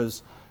them,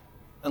 because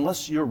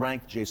unless you're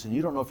ranked, Jason,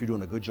 you don't know if you're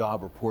doing a good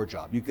job or poor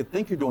job. You could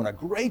think you're doing a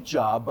great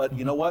job, but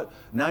you know what?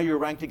 Now you're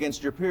ranked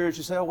against your peers.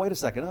 You say, oh, wait a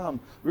second. I'm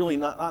really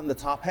not in the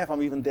top half.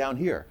 I'm even down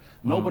here.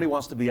 Nobody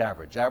wants to be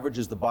average. Average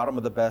is the bottom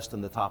of the best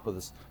and the top of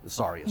the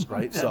sorriest,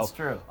 right? That's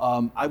true.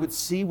 I would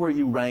see where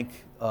you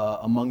rank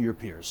among your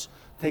peers.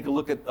 Take a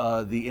look at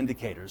the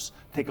indicators.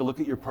 Take a look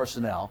at your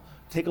personnel.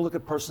 Take a look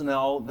at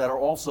personnel that are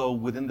also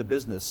within the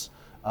business.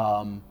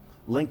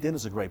 LinkedIn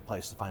is a great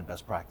place to find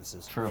best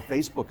practices. True.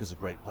 Facebook is a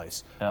great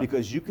place Yeah.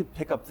 because you could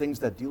pick up things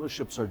that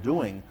dealerships are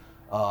doing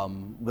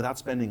without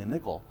spending a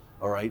nickel.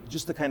 All right,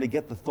 just to kind of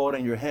get the thought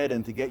in your head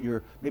and to get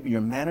maybe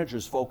your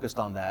managers focused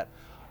on that.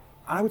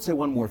 I would say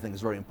one more thing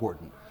is very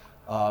important.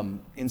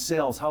 In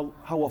sales, how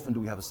often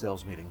do we have a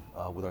sales meeting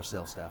with our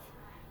sales staff?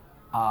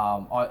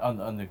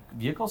 On the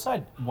vehicle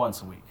side,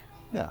 once a week.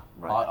 Yeah,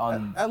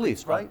 right. At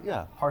least, right?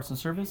 Yeah. Parts and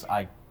service,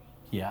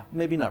 yeah.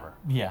 Maybe never.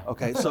 Yeah.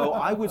 Okay, so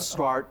I would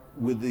start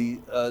with the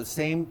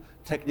same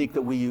technique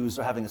that we use,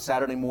 having a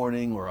Saturday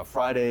morning or a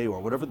Friday or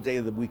whatever day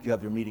of the week you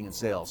have your meeting in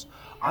sales.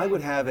 I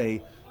would have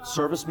a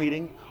service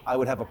meeting, I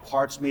would have a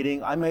parts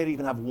meeting, I might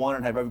even have one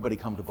and have everybody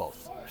come to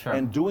both. Sure.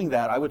 And doing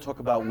that, I would talk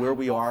about where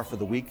we are for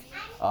the week,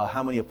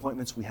 how many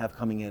appointments we have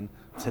coming in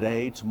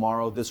today,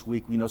 tomorrow, this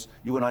week.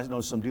 You and I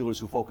know some dealers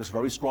who focus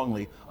very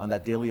strongly on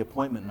that daily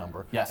appointment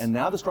number. Yes. And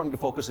now they're starting to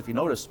focus, if you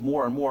notice,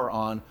 more and more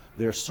on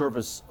their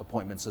service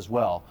appointments as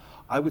well.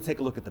 I would take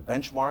a look at the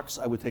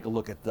benchmarks. I would take a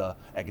look at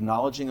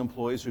acknowledging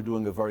employees who are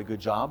doing a very good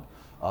job.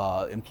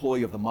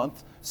 Employee of the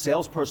month,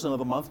 salesperson of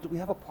the month. Do we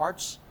have a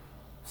parts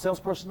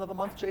salesperson of the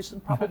month, Jason?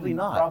 Probably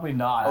not. Probably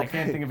not. Okay. I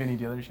can't think of any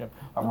dealership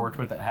I've worked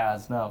with that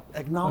has, no.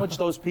 Acknowledge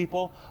those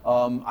people.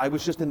 I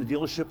was just in a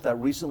dealership that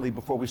recently,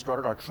 before we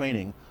started our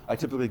training, I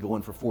typically go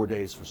in for 4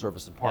 days for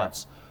service and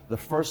parts. The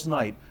first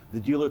night, the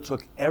dealer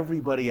took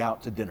everybody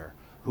out to dinner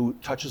who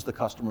touches the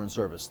customer in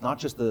service, not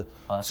just the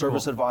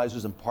service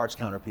advisors and parts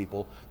counter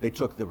people. They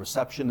took the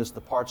receptionist,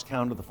 the parts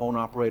counter, the phone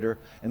operator,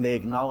 and they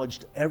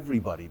acknowledged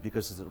everybody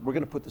because we're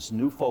going to put this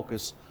new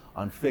focus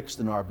on fixed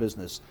in our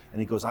business.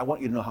 And he goes, I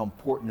want you to know how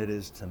important it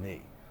is to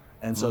me.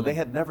 And so they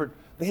had never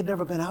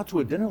been out to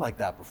a dinner like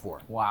that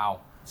before.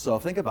 Wow. So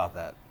think about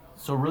that.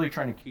 So really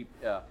trying to keep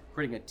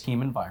creating a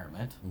team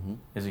environment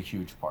is a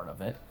huge part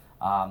of it.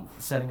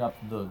 Setting up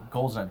the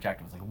goals and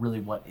objectives, like really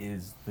what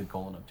is the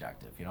goal and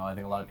objective? I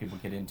think a lot of people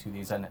get into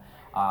these and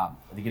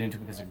they get into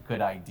it because they're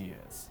good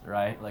ideas,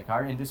 right? Like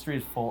our industry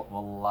is full of a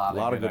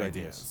lot of good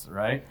ideas,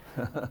 right?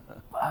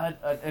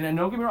 And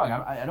don't get me wrong,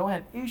 I don't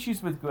have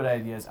issues with good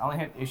ideas. I only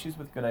have issues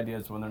with good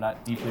ideas when they're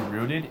not deeply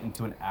rooted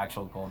into an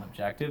actual goal and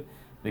objective,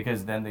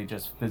 because then they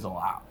just fizzle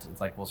out. It's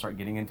like we'll start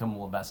getting into them,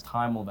 we'll invest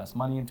time, we'll invest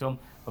money into them,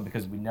 but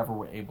because we never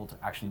were able to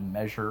actually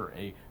measure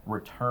a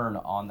return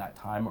on that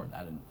time or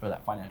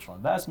that financial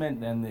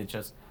investment, then it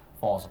just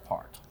falls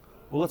apart.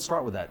 Well, let's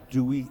start with that.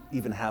 Do we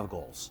even have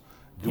goals?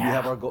 Do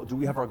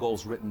we have our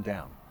goals written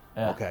down?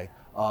 Yeah. Okay.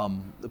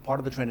 The part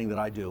of the training that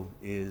I do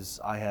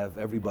is I have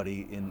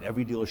everybody in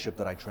every dealership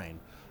that I train.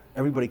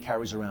 Everybody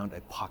carries around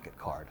a pocket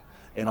card.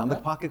 And on the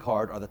pocket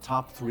card are the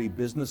top 3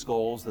 business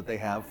goals that they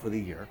have for the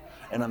year.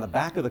 And on the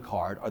back of the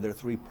card are their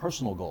 3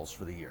 personal goals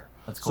for the year.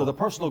 That's cool. So the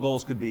personal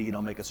goals could be,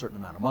 make a certain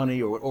amount of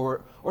money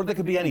or they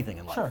could be anything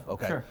in life. Sure,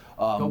 okay. sure.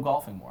 Go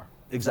golfing more.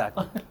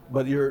 Exactly.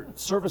 But your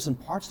service and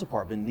parts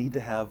department need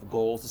to have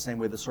goals the same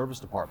way the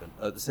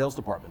the sales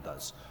department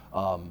does.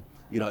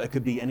 It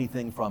could be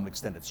anything from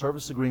extended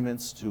service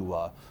agreements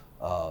to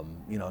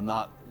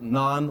not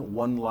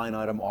non-one line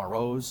item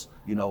ROs.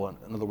 In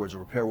other words, a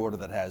repair order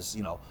that has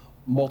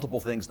multiple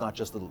things, not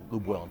just the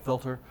lube, oil, and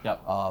filter.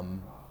 Yep.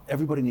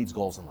 Everybody needs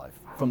goals in life,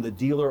 from the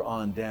dealer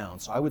on down.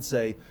 So I would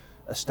say,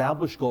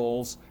 establish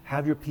goals,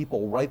 have your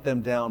people write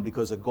them down,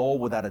 because a goal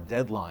without a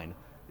deadline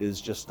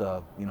is just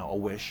a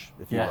wish,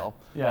 if you will.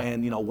 Yeah.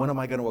 And when am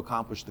I going to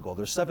accomplish the goal?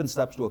 There's 7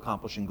 steps to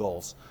accomplishing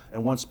goals.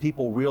 And once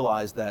people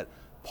realize that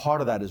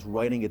part of that is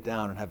writing it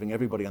down and having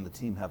everybody on the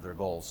team have their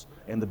goals,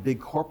 and the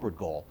big corporate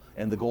goal,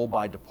 and the goal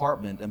by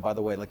department, and by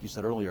the way, like you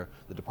said earlier,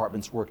 the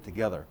departments work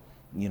together.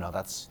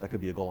 That could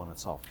be a goal in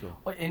itself too.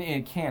 Well, and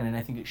it can, and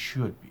I think it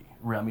should be.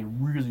 I mean,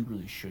 really,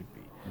 really should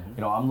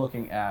be. I'm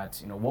looking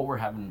at what we're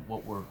having,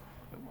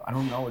 I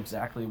don't know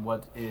exactly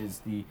what is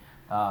the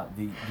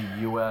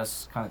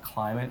U.S. kind of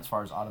climate as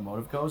far as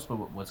automotive goes, but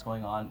what's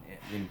going on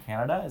in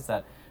Canada is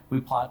that we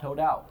plateaued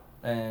out,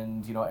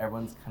 and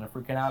everyone's kind of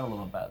freaking out a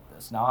little about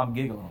this. Now I'm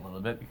giggling a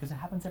little bit because it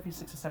happens every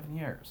 6 or 7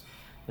 years.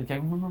 Like I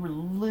remember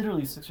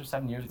literally 6 or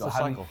 7 years ago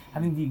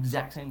having the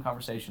exact same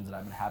conversations that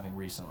I've been having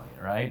recently,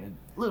 right? And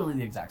literally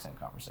the exact same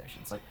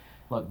conversations. Like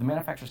look, the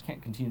manufacturers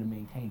can't continue to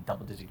maintain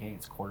double-digit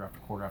gains quarter after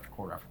quarter after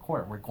quarter after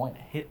quarter. We're going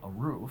to hit a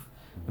roof.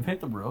 We've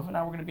hit the roof, and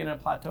now we're going to be in a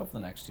plateau for the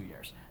next 2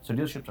 years. So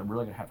dealerships are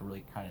really going to have to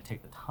really kind of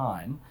take the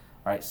time,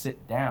 right,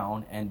 sit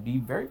down and be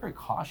very, very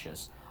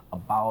cautious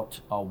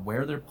about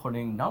where they're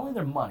putting not only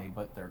their money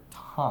but their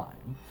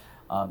time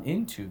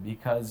into,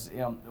 because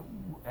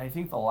I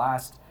think the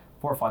last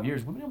 4 or 5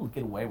 years we've been able to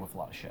get away with a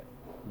lot of shit.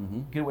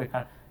 Get away with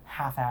kind of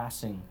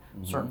half-assing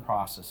certain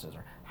processes,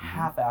 or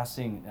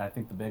half-assing, and I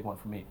think the big one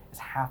for me is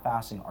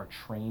half-assing our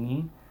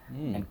training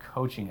and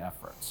coaching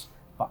efforts.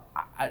 But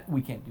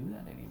we can't do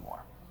that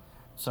anymore.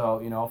 So,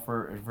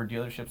 for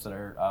dealerships that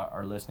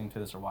are listening to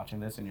this or watching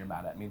this and you're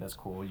mad at me, that's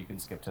cool. You can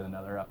skip to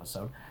another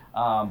episode.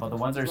 But the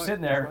ones that are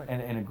sitting there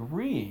and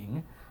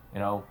agreeing,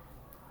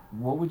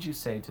 what would you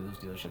say to those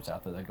dealerships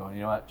out there that are going,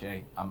 you know what,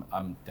 Jay,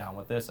 I'm down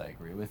with this. I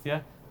agree with you.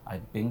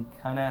 I've been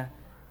kind of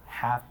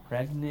half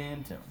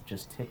pregnant,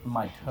 just tipping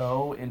my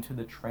toe into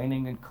the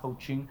training and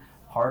coaching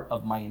part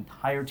of my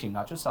entire team,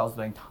 not just sales, but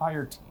the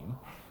entire team,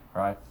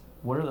 right?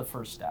 What are the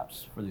first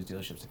steps for these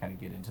dealerships to kind of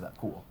get into that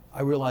pool?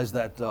 I realize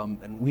that,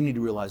 and we need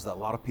to realize that a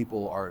lot of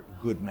people are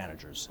good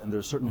managers, and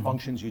there's certain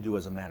functions you do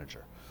as a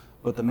manager.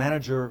 But the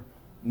manager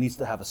needs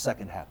to have a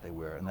second hat they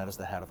wear, and that is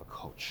the hat of a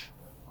coach.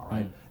 All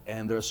right.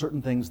 And there are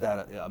certain things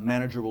that a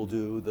manager will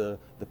do,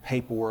 the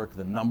paperwork,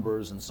 the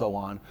numbers, and so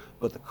on.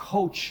 But the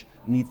coach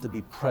needs to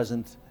be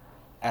present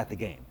at the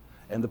game.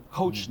 And the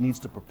coach needs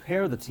to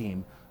prepare the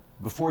team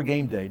before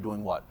game day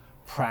doing what?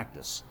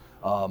 Practice,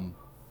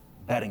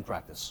 batting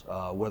practice,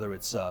 whether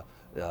it's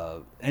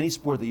any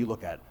sport that you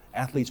look at.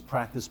 Athletes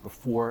practice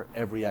before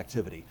every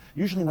activity.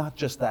 Usually not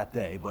just that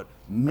day, but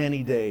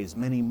many days,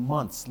 many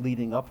months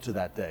leading up to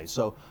that day.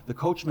 So the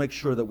coach makes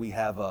sure that we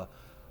have a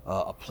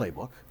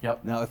playbook.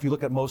 Yep. Now, if you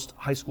look at most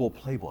high school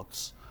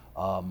playbooks,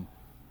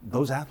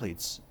 those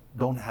athletes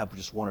don't have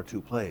just 1 or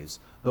 2 plays.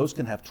 Those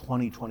can have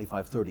 20,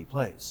 25, 30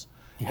 plays.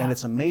 Yeah. And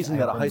it's amazing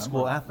that a high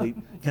school athlete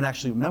can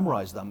actually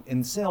memorize them.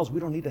 In sales, we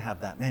don't need to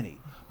have that many,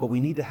 but we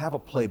need to have a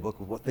playbook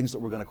with what things that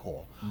we're going to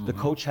call. The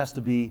coach has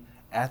to be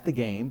at the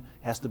game,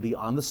 has to be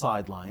on the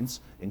sidelines,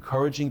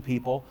 encouraging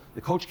people.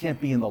 The coach can't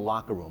be in the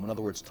locker room, in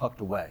other words,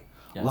 tucked away.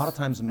 Yes. A lot of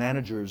times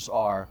managers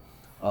are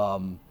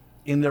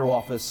in their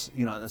office,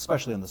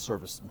 especially on the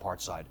service and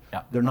parts side.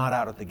 Yeah. They're not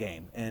out at the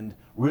game. And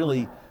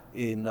really,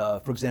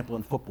 for example,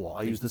 in football,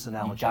 I use this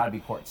analogy. You got to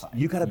be courtside.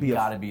 You got to be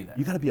there.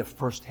 You got to be a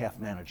first half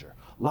manager.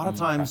 A lot of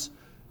times,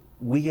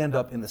 we end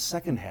up in the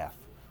second half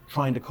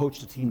trying to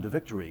coach the team to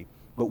victory,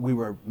 but we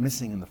were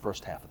missing in the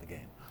first half of the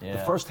game. Yeah.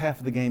 The first half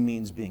of the game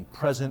means being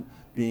present,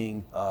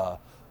 being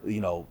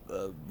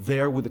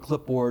there with the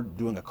clipboard,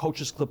 doing a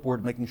coach's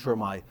clipboard, making sure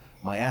my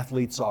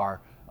athletes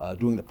are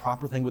doing the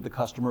proper thing with the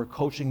customer,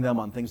 coaching them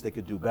on things they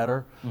could do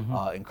better,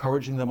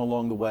 encouraging them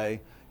along the way,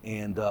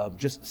 and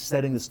just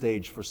setting the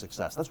stage for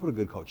success. That's what a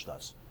good coach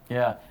does.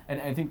 Yeah, and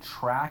I think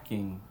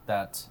tracking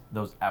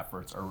those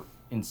efforts are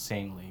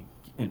insanely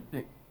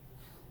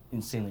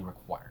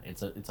required.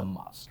 It's a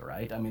must,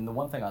 right? I mean, the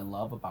one thing I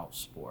love about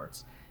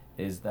sports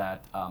is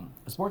that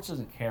sports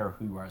doesn't care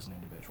who you are as an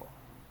individual.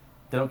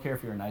 They don't care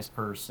if you're a nice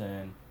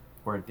person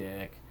or a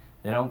dick.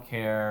 They don't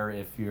care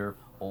if you're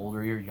old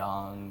or you're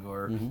young,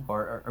 or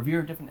if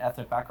you're a different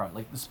ethnic background.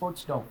 Like, the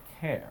sports don't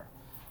care,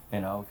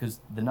 because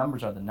the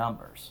numbers are the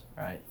numbers,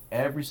 right?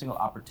 Every single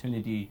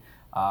opportunity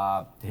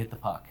to hit the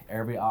puck,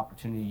 every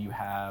opportunity you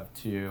have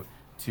to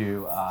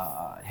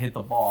hit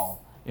the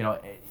ball,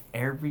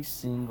 every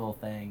single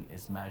thing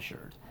is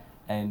measured.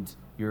 And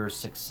your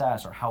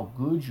success, or how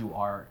good you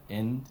are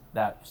in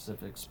that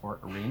specific sport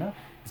arena,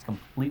 is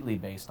completely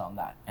based on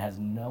that. It has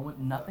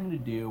nothing to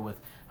do with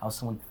how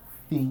someone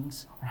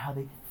thinks or how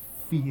they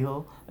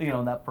feel,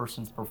 that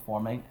person's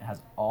performing. It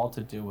has all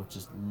to do with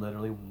just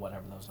literally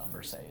whatever those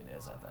numbers say it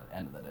is at the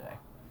end of the day.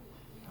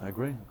 I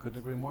agree. I couldn't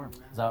agree more.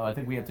 So I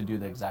think we have to do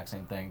the exact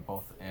same thing,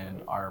 both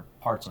in our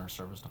parts and our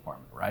service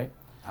department, right?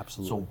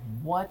 Absolutely. So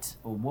what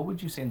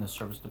would you say in the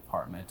service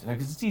department?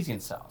 Because it's easy in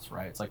sales,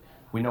 right? It's like,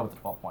 we know what the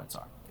 12 points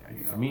are.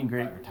 Your meet and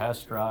greet, your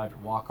test drive, your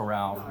walk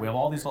around. We have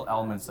all these little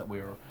elements that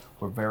we're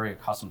very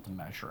accustomed to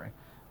measuring.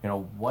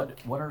 What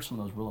are some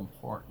of those real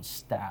important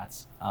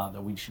stats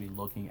that we should be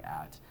looking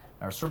at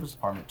in our service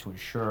department to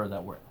ensure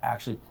that we're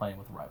actually playing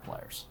with the right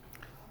players?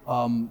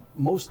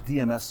 Most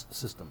DMS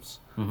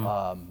systems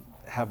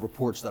have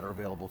reports that are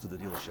available to the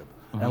dealership.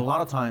 And a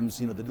lot of times,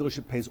 the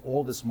dealership pays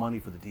all this money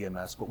for the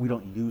DMS, but we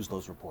don't use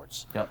those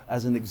reports. Yep.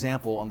 As an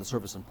example, on the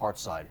service and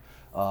parts side,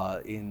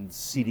 in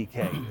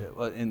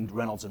CDK, in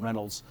Reynolds and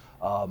Reynolds,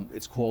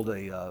 it's called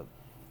a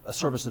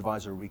service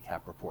advisor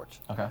recap report.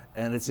 Okay.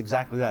 And it's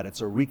exactly that.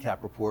 It's a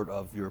recap report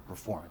of your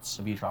performance.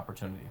 Of each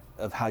opportunity.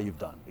 Of how you've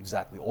done,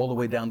 exactly, all the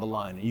way down the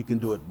line. And you can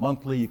do it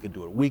monthly, you can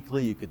do it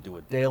weekly, you could do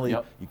it daily,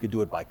 Yep. you could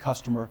do it by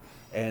customer.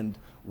 And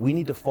we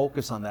need to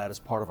focus on that as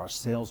part of our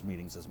sales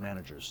meetings as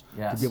managers.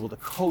 Yes. To be able to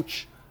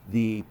coach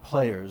the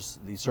players,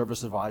 the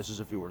service advisors,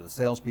 if you were, the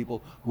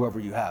salespeople, whoever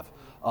you have.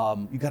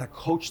 You got to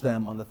coach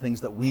them on the things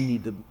that we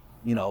need to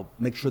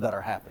make sure that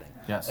are happening.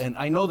 Yes. And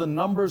I know the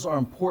numbers are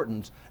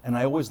important, and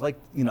I always like,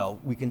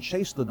 we can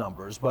chase the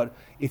numbers, but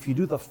if you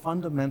do the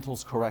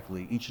fundamentals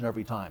correctly each and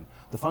every time,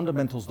 the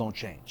fundamentals don't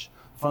change.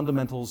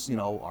 Fundamentals,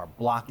 are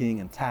blocking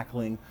and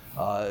tackling,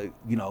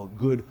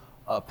 good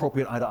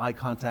appropriate eye-to-eye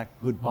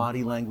contact, good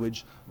body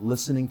language,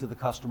 listening to the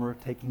customer,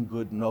 taking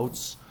good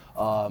notes,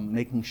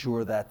 making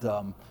sure that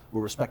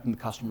we're respecting the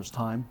customer's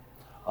time.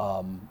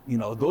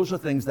 Those are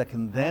things that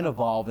can then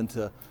evolve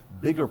into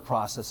bigger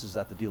processes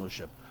at the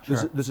dealership.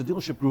 Sure. There's a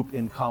dealership group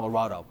in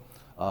Colorado.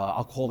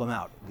 I'll call them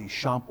out, the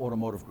Schomp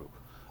Automotive Group.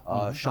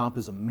 Schomp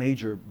is a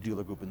major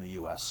dealer group in the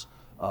U.S.,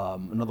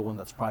 another one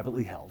that's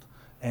privately held.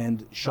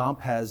 And Schomp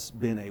has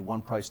been a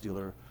one-price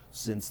dealer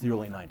since the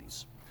early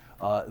 90s.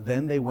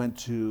 Then they went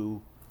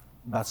to,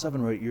 about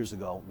 7 or 8 years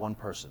ago, one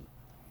person.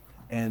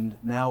 And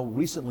now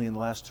recently in the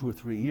last 2 or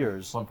 3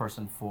 years, One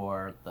person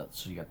so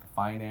you got the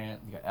finance,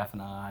 you got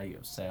F&I, you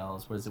have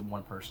sales. What does it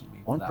one person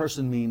mean? one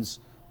person means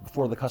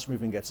before the customer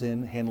even gets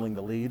in, handling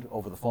the lead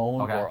over the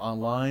phone Okay. or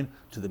online,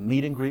 to the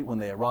meet and greet when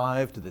they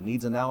arrive, to the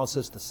needs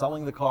analysis, to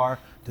selling the car,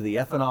 to the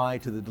F&I,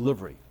 to the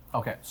delivery.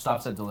 Okay,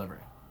 stops at delivery.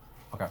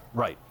 Okay.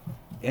 Right.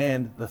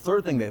 And the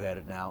third thing they've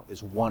added now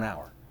is 1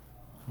 hour.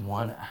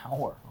 1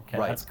 hour. Okay,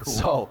 Right. that's cool.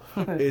 So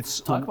it's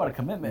Talk about a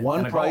commitment One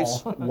and a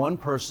price, goal. one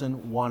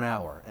person, 1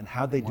 hour. And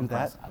how'd they do One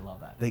that? price, I love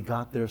that. They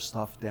got their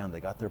stuff down. They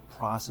got their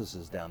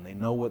processes down. They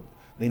know what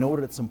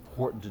it's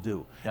important to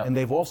do. Yep. And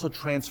they've also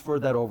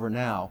transferred that over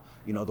now,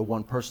 the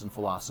one person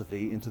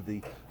philosophy into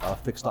the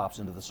fixed ops,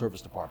 into the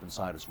service department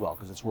side as well,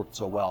 because it's worked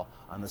so well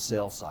on the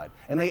sales side.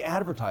 And they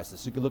advertise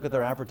this. You can look at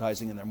their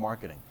advertising and their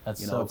marketing.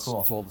 That's so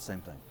cool. It's all the same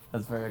thing.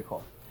 That's very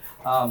cool.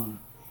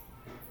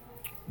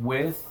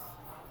 With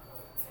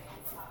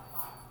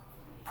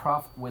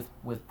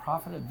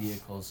profited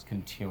vehicles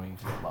continuing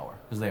to get lower,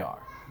 because they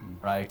are,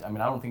 right? I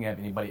mean, I don't think I have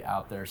anybody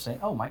out there saying,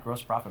 "Oh, my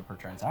gross profit per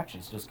transaction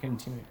is just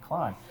continuing to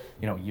climb,"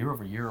 year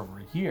over year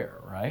over year,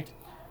 right?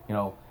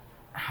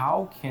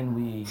 How can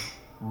we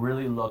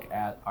really look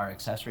at our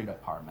accessory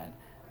department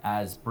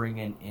as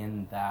bringing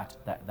in that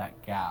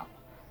gap,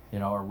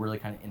 or really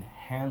kind of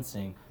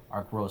enhancing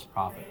our gross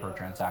profit per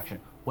transaction?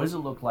 What does it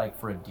look like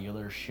for a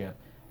dealership,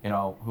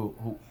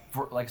 who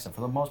like I said,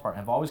 for the most part,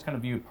 have always kind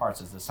of viewed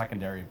parts as the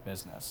secondary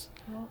business,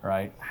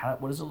 right?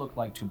 What does it look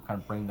like to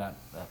kind of bring that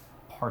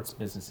parts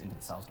business into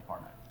the sales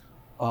department?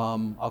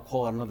 I'll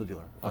call out another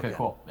dealer. Okay, again.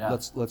 cool. Yeah.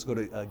 Let's go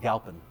to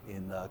Galpin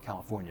in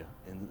California,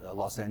 in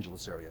Los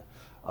Angeles area.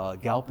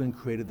 Galpin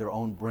created their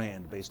own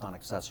brand based on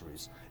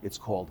accessories. It's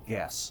called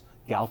GAS,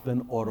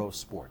 Galpin Auto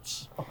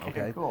Sports.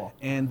 Okay, cool.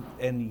 And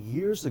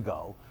years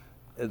ago,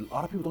 a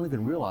lot of people don't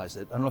even realize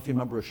it. I don't know if you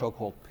remember a show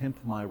called Pimp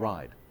My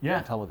Ride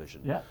on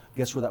television. Yeah.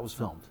 Guess where that was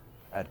filmed?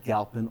 At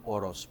Galpin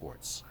Auto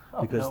Sports.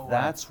 Oh, Because no way.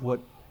 that's what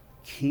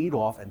keyed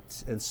off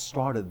and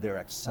started their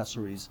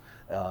accessories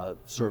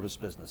service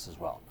business as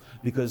well.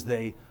 Because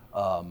they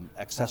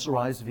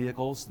accessorize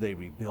vehicles, they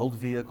rebuild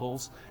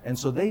vehicles, and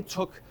so they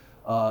took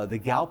the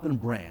Galpin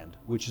brand,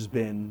 which has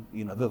been,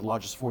 they're the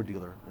largest Ford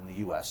dealer in the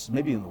U.S.,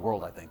 maybe in the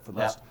world, I think, for the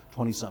last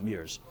 20-some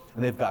years.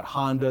 And they've got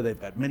Honda, they've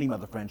got many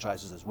other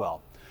franchises as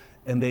well.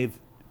 And they've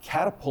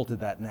catapulted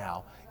that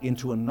now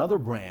into another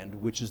brand,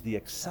 which is the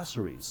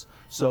accessories.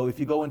 So if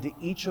you go into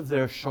each of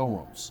their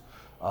showrooms,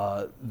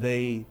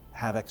 they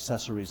have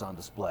accessories on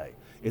display.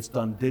 It's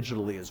done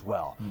digitally as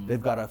well.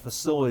 They've got a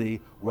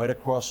facility right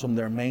across from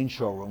their main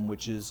showroom,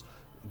 which is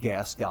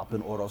GAS,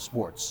 Galpin Auto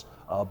Sports.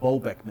 Bo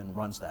Beckman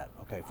runs that,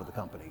 for the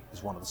company.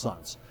 He's one of the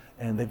sons.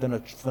 And they've done a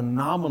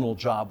phenomenal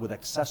job with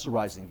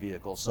accessorizing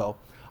vehicles. So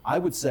I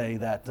would say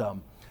that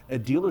a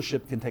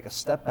dealership can take a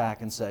step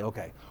back and say,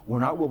 okay, we're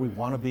not where we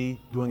want to be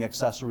doing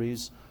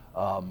accessories.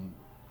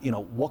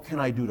 What can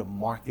I do to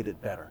market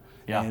it better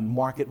and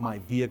market my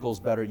vehicles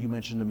better? You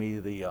mentioned to me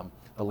the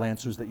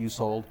Lancers that you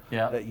sold.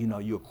 That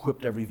you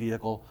equipped every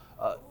vehicle.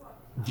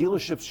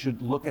 Dealerships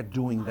should look at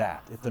doing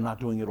that if they're not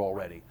doing it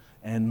already,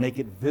 and make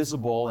it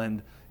visible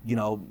and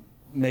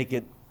make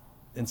it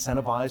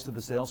incentivized to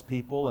the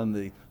salespeople and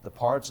the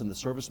parts and the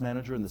service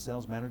manager and the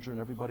sales manager and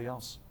everybody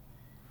else.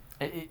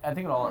 I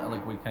think it all,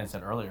 like we kind of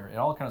said earlier, it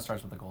all kind of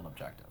starts with the goal and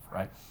objective,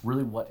 right?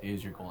 Really, what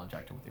is your goal and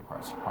objective with your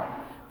parts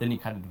department? Then you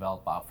kind of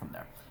develop out from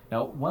there.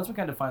 Now, once we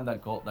kind of find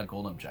that goal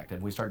and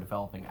objective, we start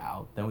developing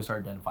out, then we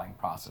start identifying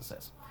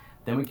processes.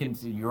 Then we can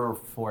do your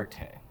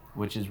forte,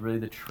 which is really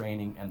the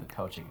training and the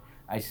coaching.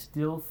 I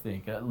still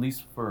think, at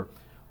least for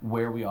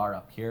where we are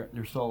up here,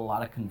 there's still a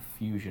lot of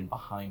confusion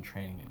behind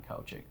training and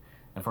coaching.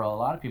 And for a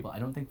lot of people, I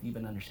don't think they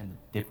even understand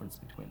the difference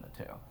between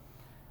the two.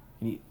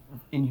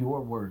 In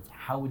your words,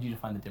 how would you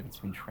define the difference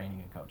between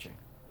training and coaching?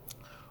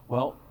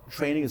 Well,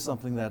 training is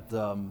something that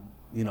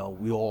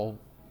we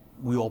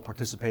all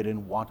participate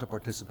in, want to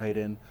participate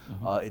in.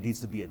 It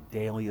needs to be a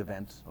daily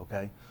event.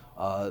 Okay,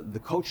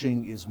 the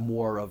coaching is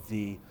more of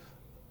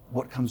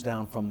what comes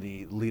down from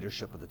the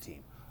leadership of the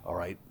team. All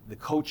right, the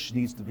coach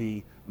needs to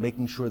be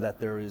making sure that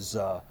there is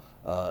a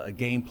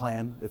game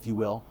plan, if you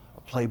will,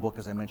 a playbook,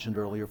 as I mentioned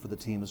earlier, for the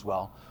team as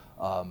well.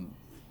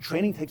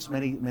 Training takes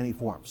many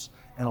forms,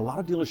 and a lot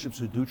of dealerships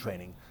who do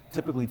training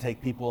typically take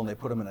people and they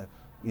put them in a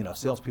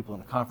salespeople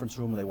in a conference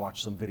room and they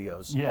watch some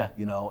videos. Yeah.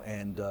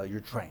 And you're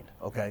trained,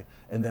 okay?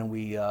 And then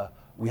we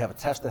have a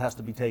test that has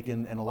to be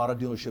taken, and a lot of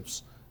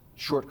dealerships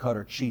shortcut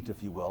or cheat,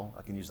 if you will.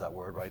 I can use that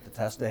word, right? The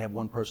test, they have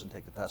one person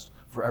take the test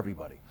for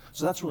everybody.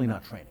 So that's really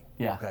not training.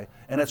 Yeah. Okay.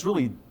 And that's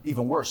really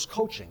even worse,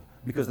 coaching,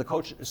 because the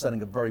coach is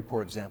setting a very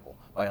poor example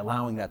by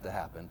allowing that to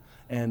happen.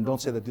 And don't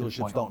say that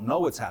dealerships don't know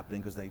what's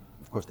happening, because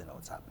of course they know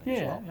what's happening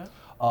as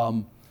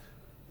well.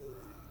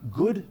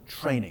 Good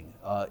training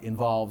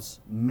involves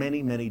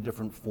many, many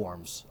different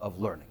forms of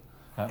learning.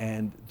 Okay.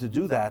 And to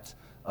do that,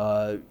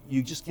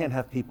 you just can't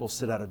have people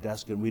sit at a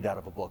desk and read out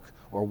of a book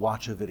or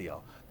watch a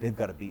video. They've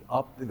got to be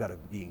up, they've got to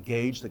be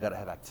engaged, they've got to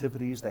have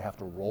activities, they have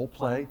to role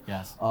play.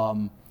 Yes.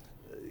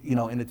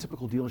 In a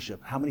typical dealership,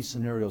 how many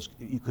scenarios,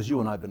 because you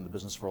and I have been in the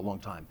business for a long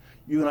time,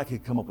 you and I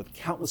could come up with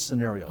countless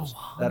scenarios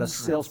that a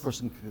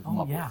salesperson could come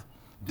up with.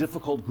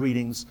 Difficult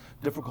greetings,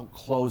 difficult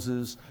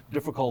closes,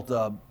 difficult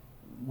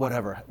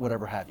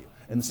whatever have you.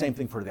 And the same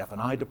thing for the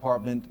F&I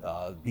department,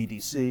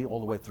 BDC, all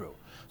the way through.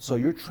 So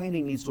your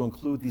training needs to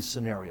include these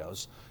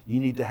scenarios. You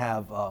need to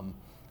have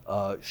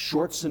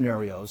short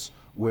scenarios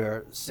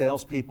where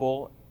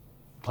salespeople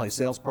play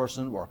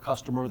salesperson or a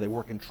customer. They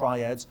work in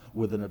triads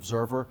with an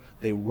observer.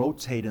 They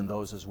rotate in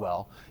those as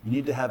well. You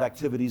need to have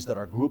activities that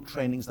are group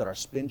trainings, that are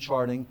spin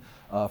charting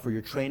for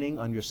your training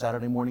on your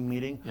Saturday morning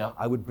meeting. Yep.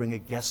 I would bring a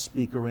guest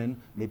speaker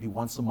in maybe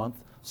once a month,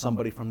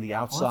 somebody from the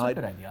outside.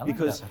 That's a good idea. I like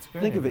because that. That's a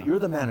good think of idea. it, you're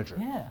the manager.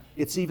 Yeah.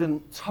 It's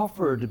even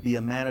tougher to be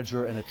a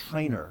manager and a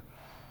trainer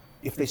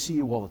if they see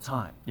you all the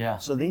time. Yeah.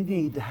 So they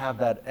need to have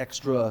that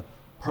extra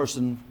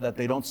person that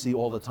they don't see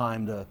all the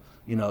time to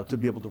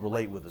be able to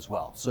relate with as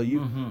well. So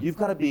you've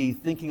got to be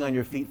thinking on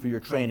your feet for your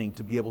training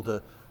to be able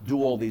to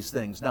do all these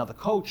things. Now the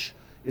coach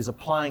is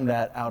applying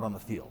that out on the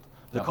field.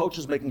 The coach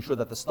is making sure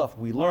that the stuff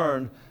we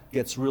learn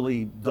gets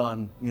really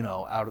done,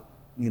 out,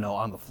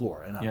 on the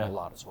floor and out a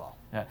lot as well.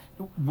 Yeah.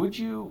 Would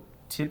you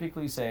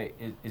typically say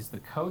is the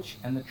coach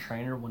and the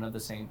trainer one of the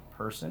same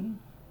person,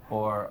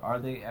 or are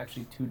they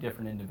actually two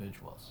different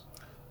individuals?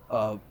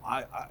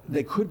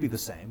 They could be the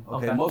same.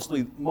 Okay.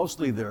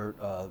 Mostly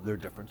they're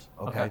different.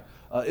 Okay.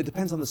 It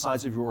depends on the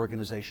size of your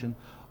organization.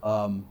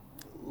 A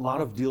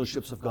lot of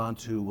dealerships have gone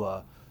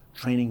to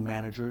training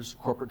managers,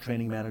 corporate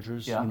training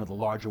managers. Yeah. The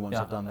larger ones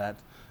have done that.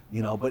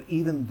 But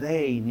even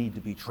they need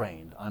to be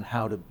trained on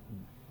how to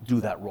do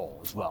that role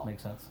as well.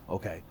 Makes sense.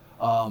 Okay.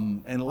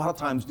 And a lot of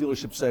times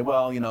dealerships say,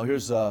 well,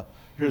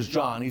 here's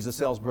John. He's a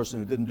salesperson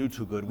who didn't do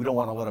too good. We don't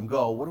want to let him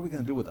go. What are we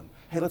going to do with him?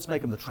 Hey, let's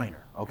make him the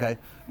trainer. Okay.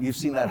 You've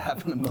seen that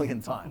happen a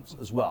million times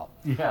as well.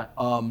 Yeah.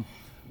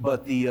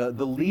 But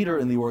the leader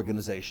in the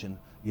organization,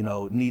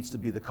 needs to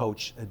be the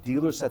coach. A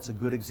dealer sets a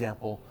good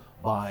example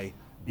by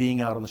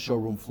being out on the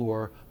showroom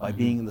floor, by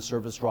being in the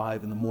service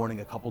drive in the morning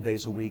a couple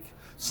days a week,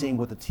 seeing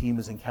what the team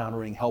is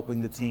encountering,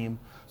 helping the team.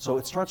 So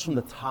it starts from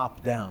the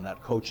top down,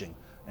 that coaching,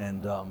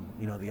 and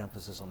the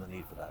emphasis on the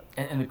need for that.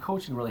 And the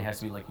coaching really has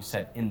to be, like you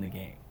said, in the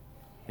game.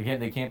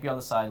 They can't be on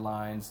the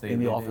sidelines. In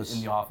the office.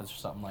 In the office or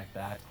something like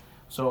that.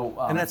 So.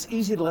 And that's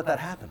easy to let that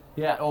happen.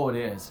 Yeah. Oh, it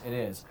is. It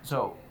is.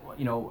 So,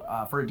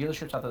 for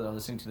dealerships out there that are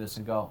listening to this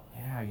and go,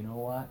 yeah, you know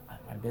what?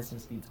 My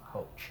business needs a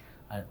coach.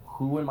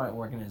 Who in my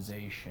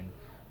organization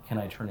can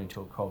I turn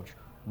into a coach?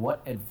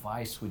 What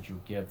advice would you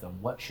give them?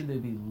 What should they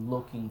be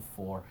looking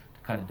for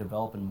to kind of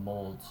develop and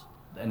mold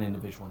an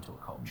individual into a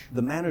coach?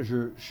 The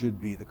manager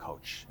should be the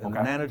coach. And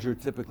the manager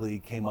typically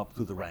came up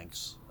through the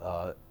ranks,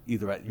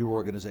 either at your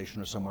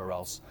organization or somewhere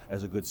else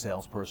as a good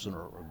salesperson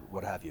or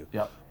what have you.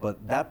 Yep.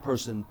 But that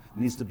person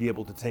needs to be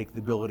able to take the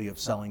ability of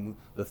selling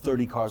the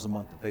 30 cars a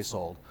month that they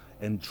sold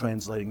and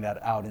translating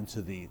that out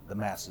into the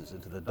masses,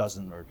 into the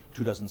dozen or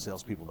 2 dozen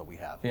salespeople that we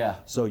have. Yeah.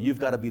 So you've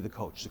got to be the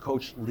coach. The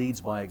coach leads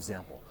by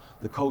example.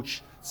 The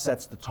coach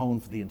sets the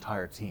tone for the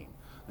entire team.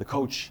 The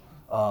coach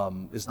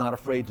is not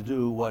afraid to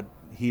do what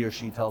he or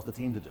she tells the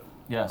team to do.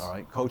 Yes. All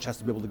right. Coach has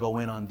to be able to go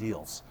in on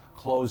deals,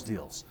 close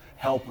deals,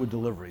 help with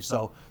delivery.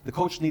 So the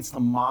coach needs to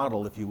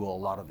model, if you will, a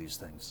lot of these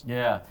things.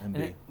 Yeah.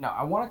 Now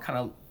I want to kind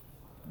of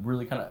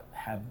really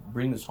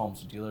bring this home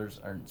so dealers,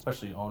 or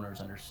especially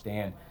owners,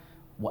 understand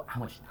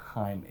how much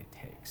time it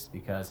takes,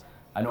 because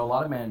I know a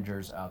lot of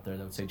managers out there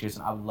that would say,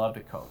 Jason, I would love to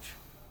coach,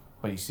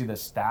 but you see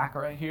this stack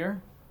right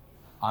here,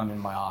 I'm in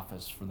my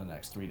office for the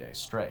next 3 days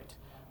straight.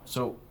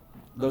 So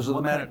those are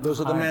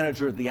the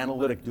manager, the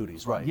analytic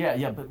duties, right?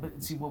 Yeah.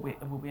 But see what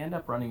we end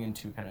up running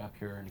into kind of up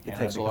here in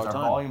Canada, takes a lot of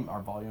because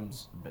our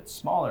volume's a bit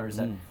smaller, is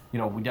that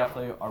we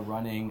definitely are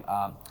running.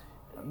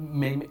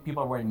 Many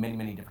people are wearing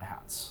many different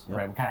hats,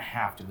 right? We kind of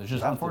have to. There's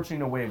just unfortunately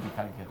no way we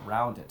kind of get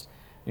around it.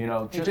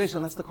 Hey,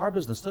 Jason, that's the car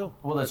business too.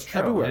 Well, that's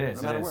true. Everywhere, It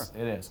is. no matter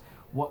It is.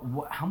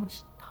 How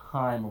much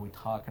time are we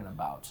talking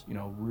about?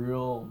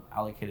 Real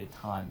allocated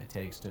time it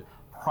takes to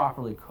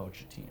properly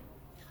coach a team.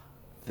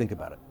 Think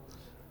about it.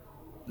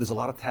 There's a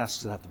lot of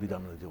tasks that have to be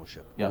done in the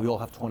dealership. Yeah. We all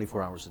have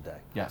 24 hours a day.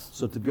 Yes.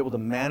 So to be able to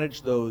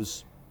manage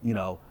those,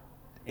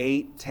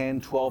 8,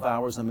 10, 12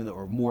 hours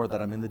or more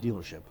that I'm in the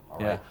dealership, all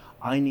right? Yeah.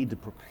 I need to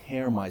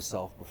prepare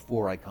myself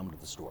before I come to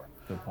the store.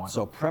 Good point.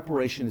 So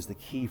preparation is the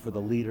key for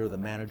the leader, the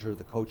manager,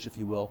 the coach, if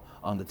you will,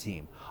 on the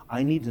team.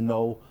 I need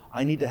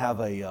to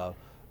have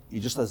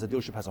just as the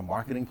dealership has a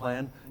marketing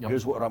plan, Yep.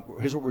 here's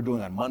what we're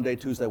doing on Monday,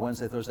 Tuesday,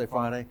 Wednesday, Thursday,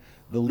 Friday.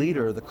 The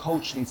leader, the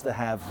coach, needs to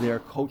have their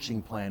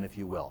coaching plan, if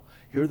you will.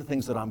 Here are the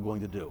things that I'm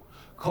going to do.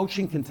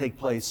 Coaching can take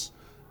place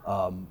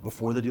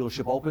before the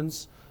dealership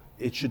opens.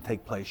 It should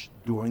take place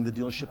during the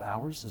dealership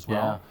hours as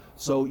well. Yeah.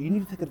 So you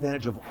need to take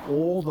advantage of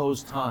all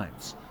those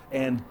times.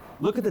 And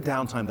look at the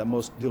downtime that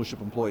most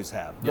dealership employees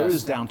have. There Yes.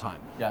 is downtime.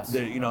 Yes.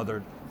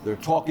 They're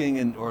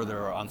talking or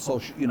they're on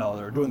social,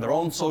 they're doing their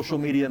own social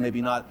media,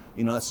 maybe not,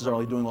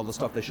 necessarily doing all the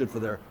stuff they should for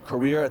their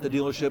career at the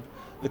dealership.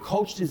 The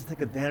coach needs to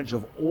take advantage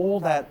of all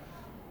that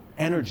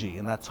energy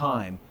and that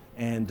time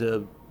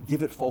and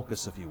give it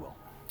focus, if you will.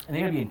 And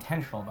they got to be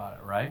intentional about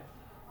it, right?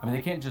 I mean,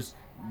 they can't just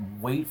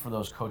wait for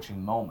those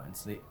coaching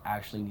moments. They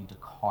actually need to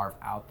carve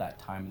out that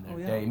time in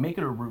their day, make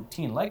it a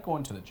routine, like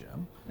going to the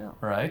gym,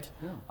 right?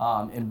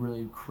 Yeah. And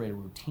really create a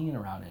routine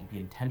around it and be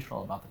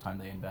intentional about the time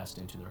they invest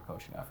into their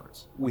coaching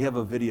efforts. We have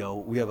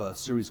a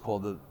series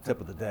called the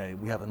Tip of the Day.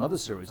 We have another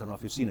series, I don't know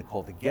if you've seen it,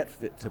 called the Get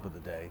Fit Tip of the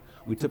Day.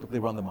 We typically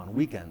run them on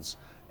weekends.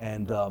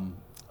 And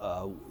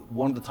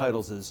one of the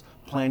titles is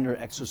Plan Your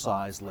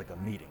Exercise Like a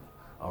Meeting.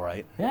 All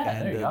right. Yeah,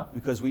 and, there you go.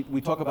 Because we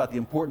talk about the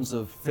importance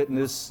of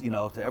fitness,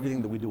 to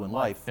everything that we do in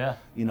life. Yeah.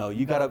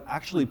 You got to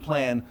actually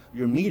plan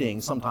your meeting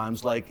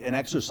sometimes like an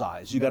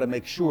exercise. You got to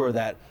make sure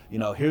that,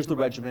 here's the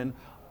regimen.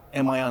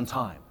 Am I on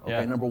time? Okay,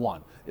 Yeah. number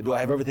one. Do I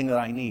have everything that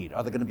I need?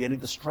 Are there going to be any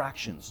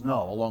distractions?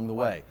 No, along the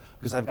way.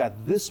 Because I've got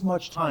this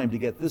much time to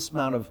get this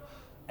amount of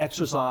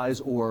exercise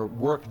or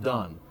work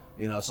done.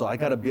 So I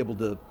got to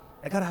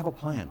have a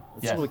plan.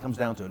 That's Yes. what it comes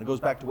down to. And it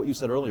goes back to what you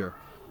said earlier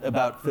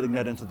about fitting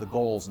that into the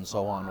goals and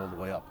so on all the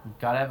way up.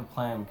 Got to have a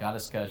plan, we got to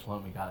schedule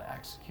it, we got to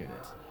execute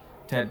it.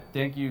 Ted,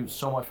 thank you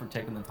so much for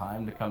taking the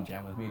time to come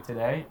jam with me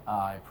today.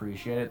 I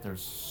appreciate it.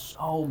 There's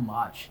so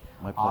much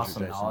My pleasure,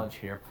 awesome Jason. knowledge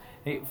here.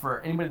 Hey, for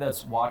anybody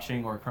that's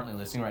watching or currently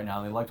listening right now,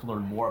 and they'd like to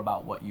learn more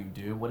about what you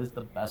do, what is the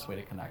best way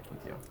to connect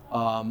with you?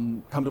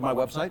 Come to my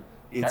website.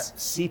 It's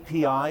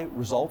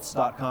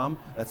CPIResults.com.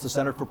 That's the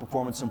Center for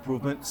Performance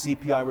Improvement,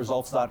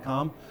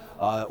 CPIResults.com.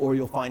 Or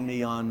you'll find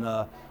me on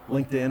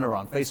LinkedIn or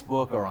on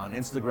Facebook or on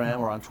Instagram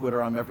or on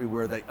Twitter. I'm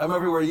everywhere. I'm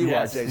everywhere you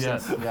are, Jason.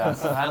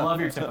 Yes. I love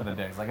your tip of the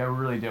days. Like, I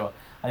really do.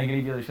 I think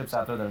any dealerships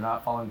out there that are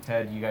not following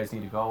Ted, you guys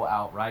need to go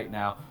out right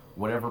now,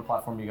 whatever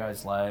platform you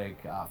guys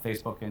like,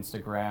 Facebook,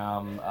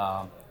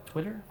 Instagram,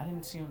 Twitter? I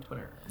didn't see you on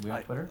Twitter. Are we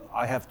on Twitter?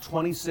 I have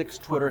 26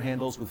 Twitter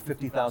handles with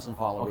 50,000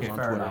 followers Okay, on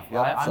fair Twitter. enough.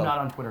 Yep, I'm not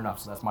on Twitter enough,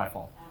 so that's my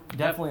fault.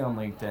 Definitely on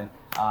LinkedIn.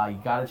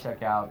 You got to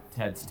check out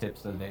Ted's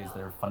tips of the days.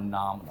 They're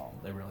phenomenal.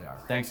 They really are.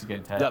 Thanks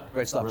again, Ted. Yep,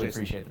 great stuff, Really Jason.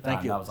 appreciate the time.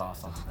 Thank you. That was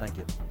awesome. Thank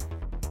you.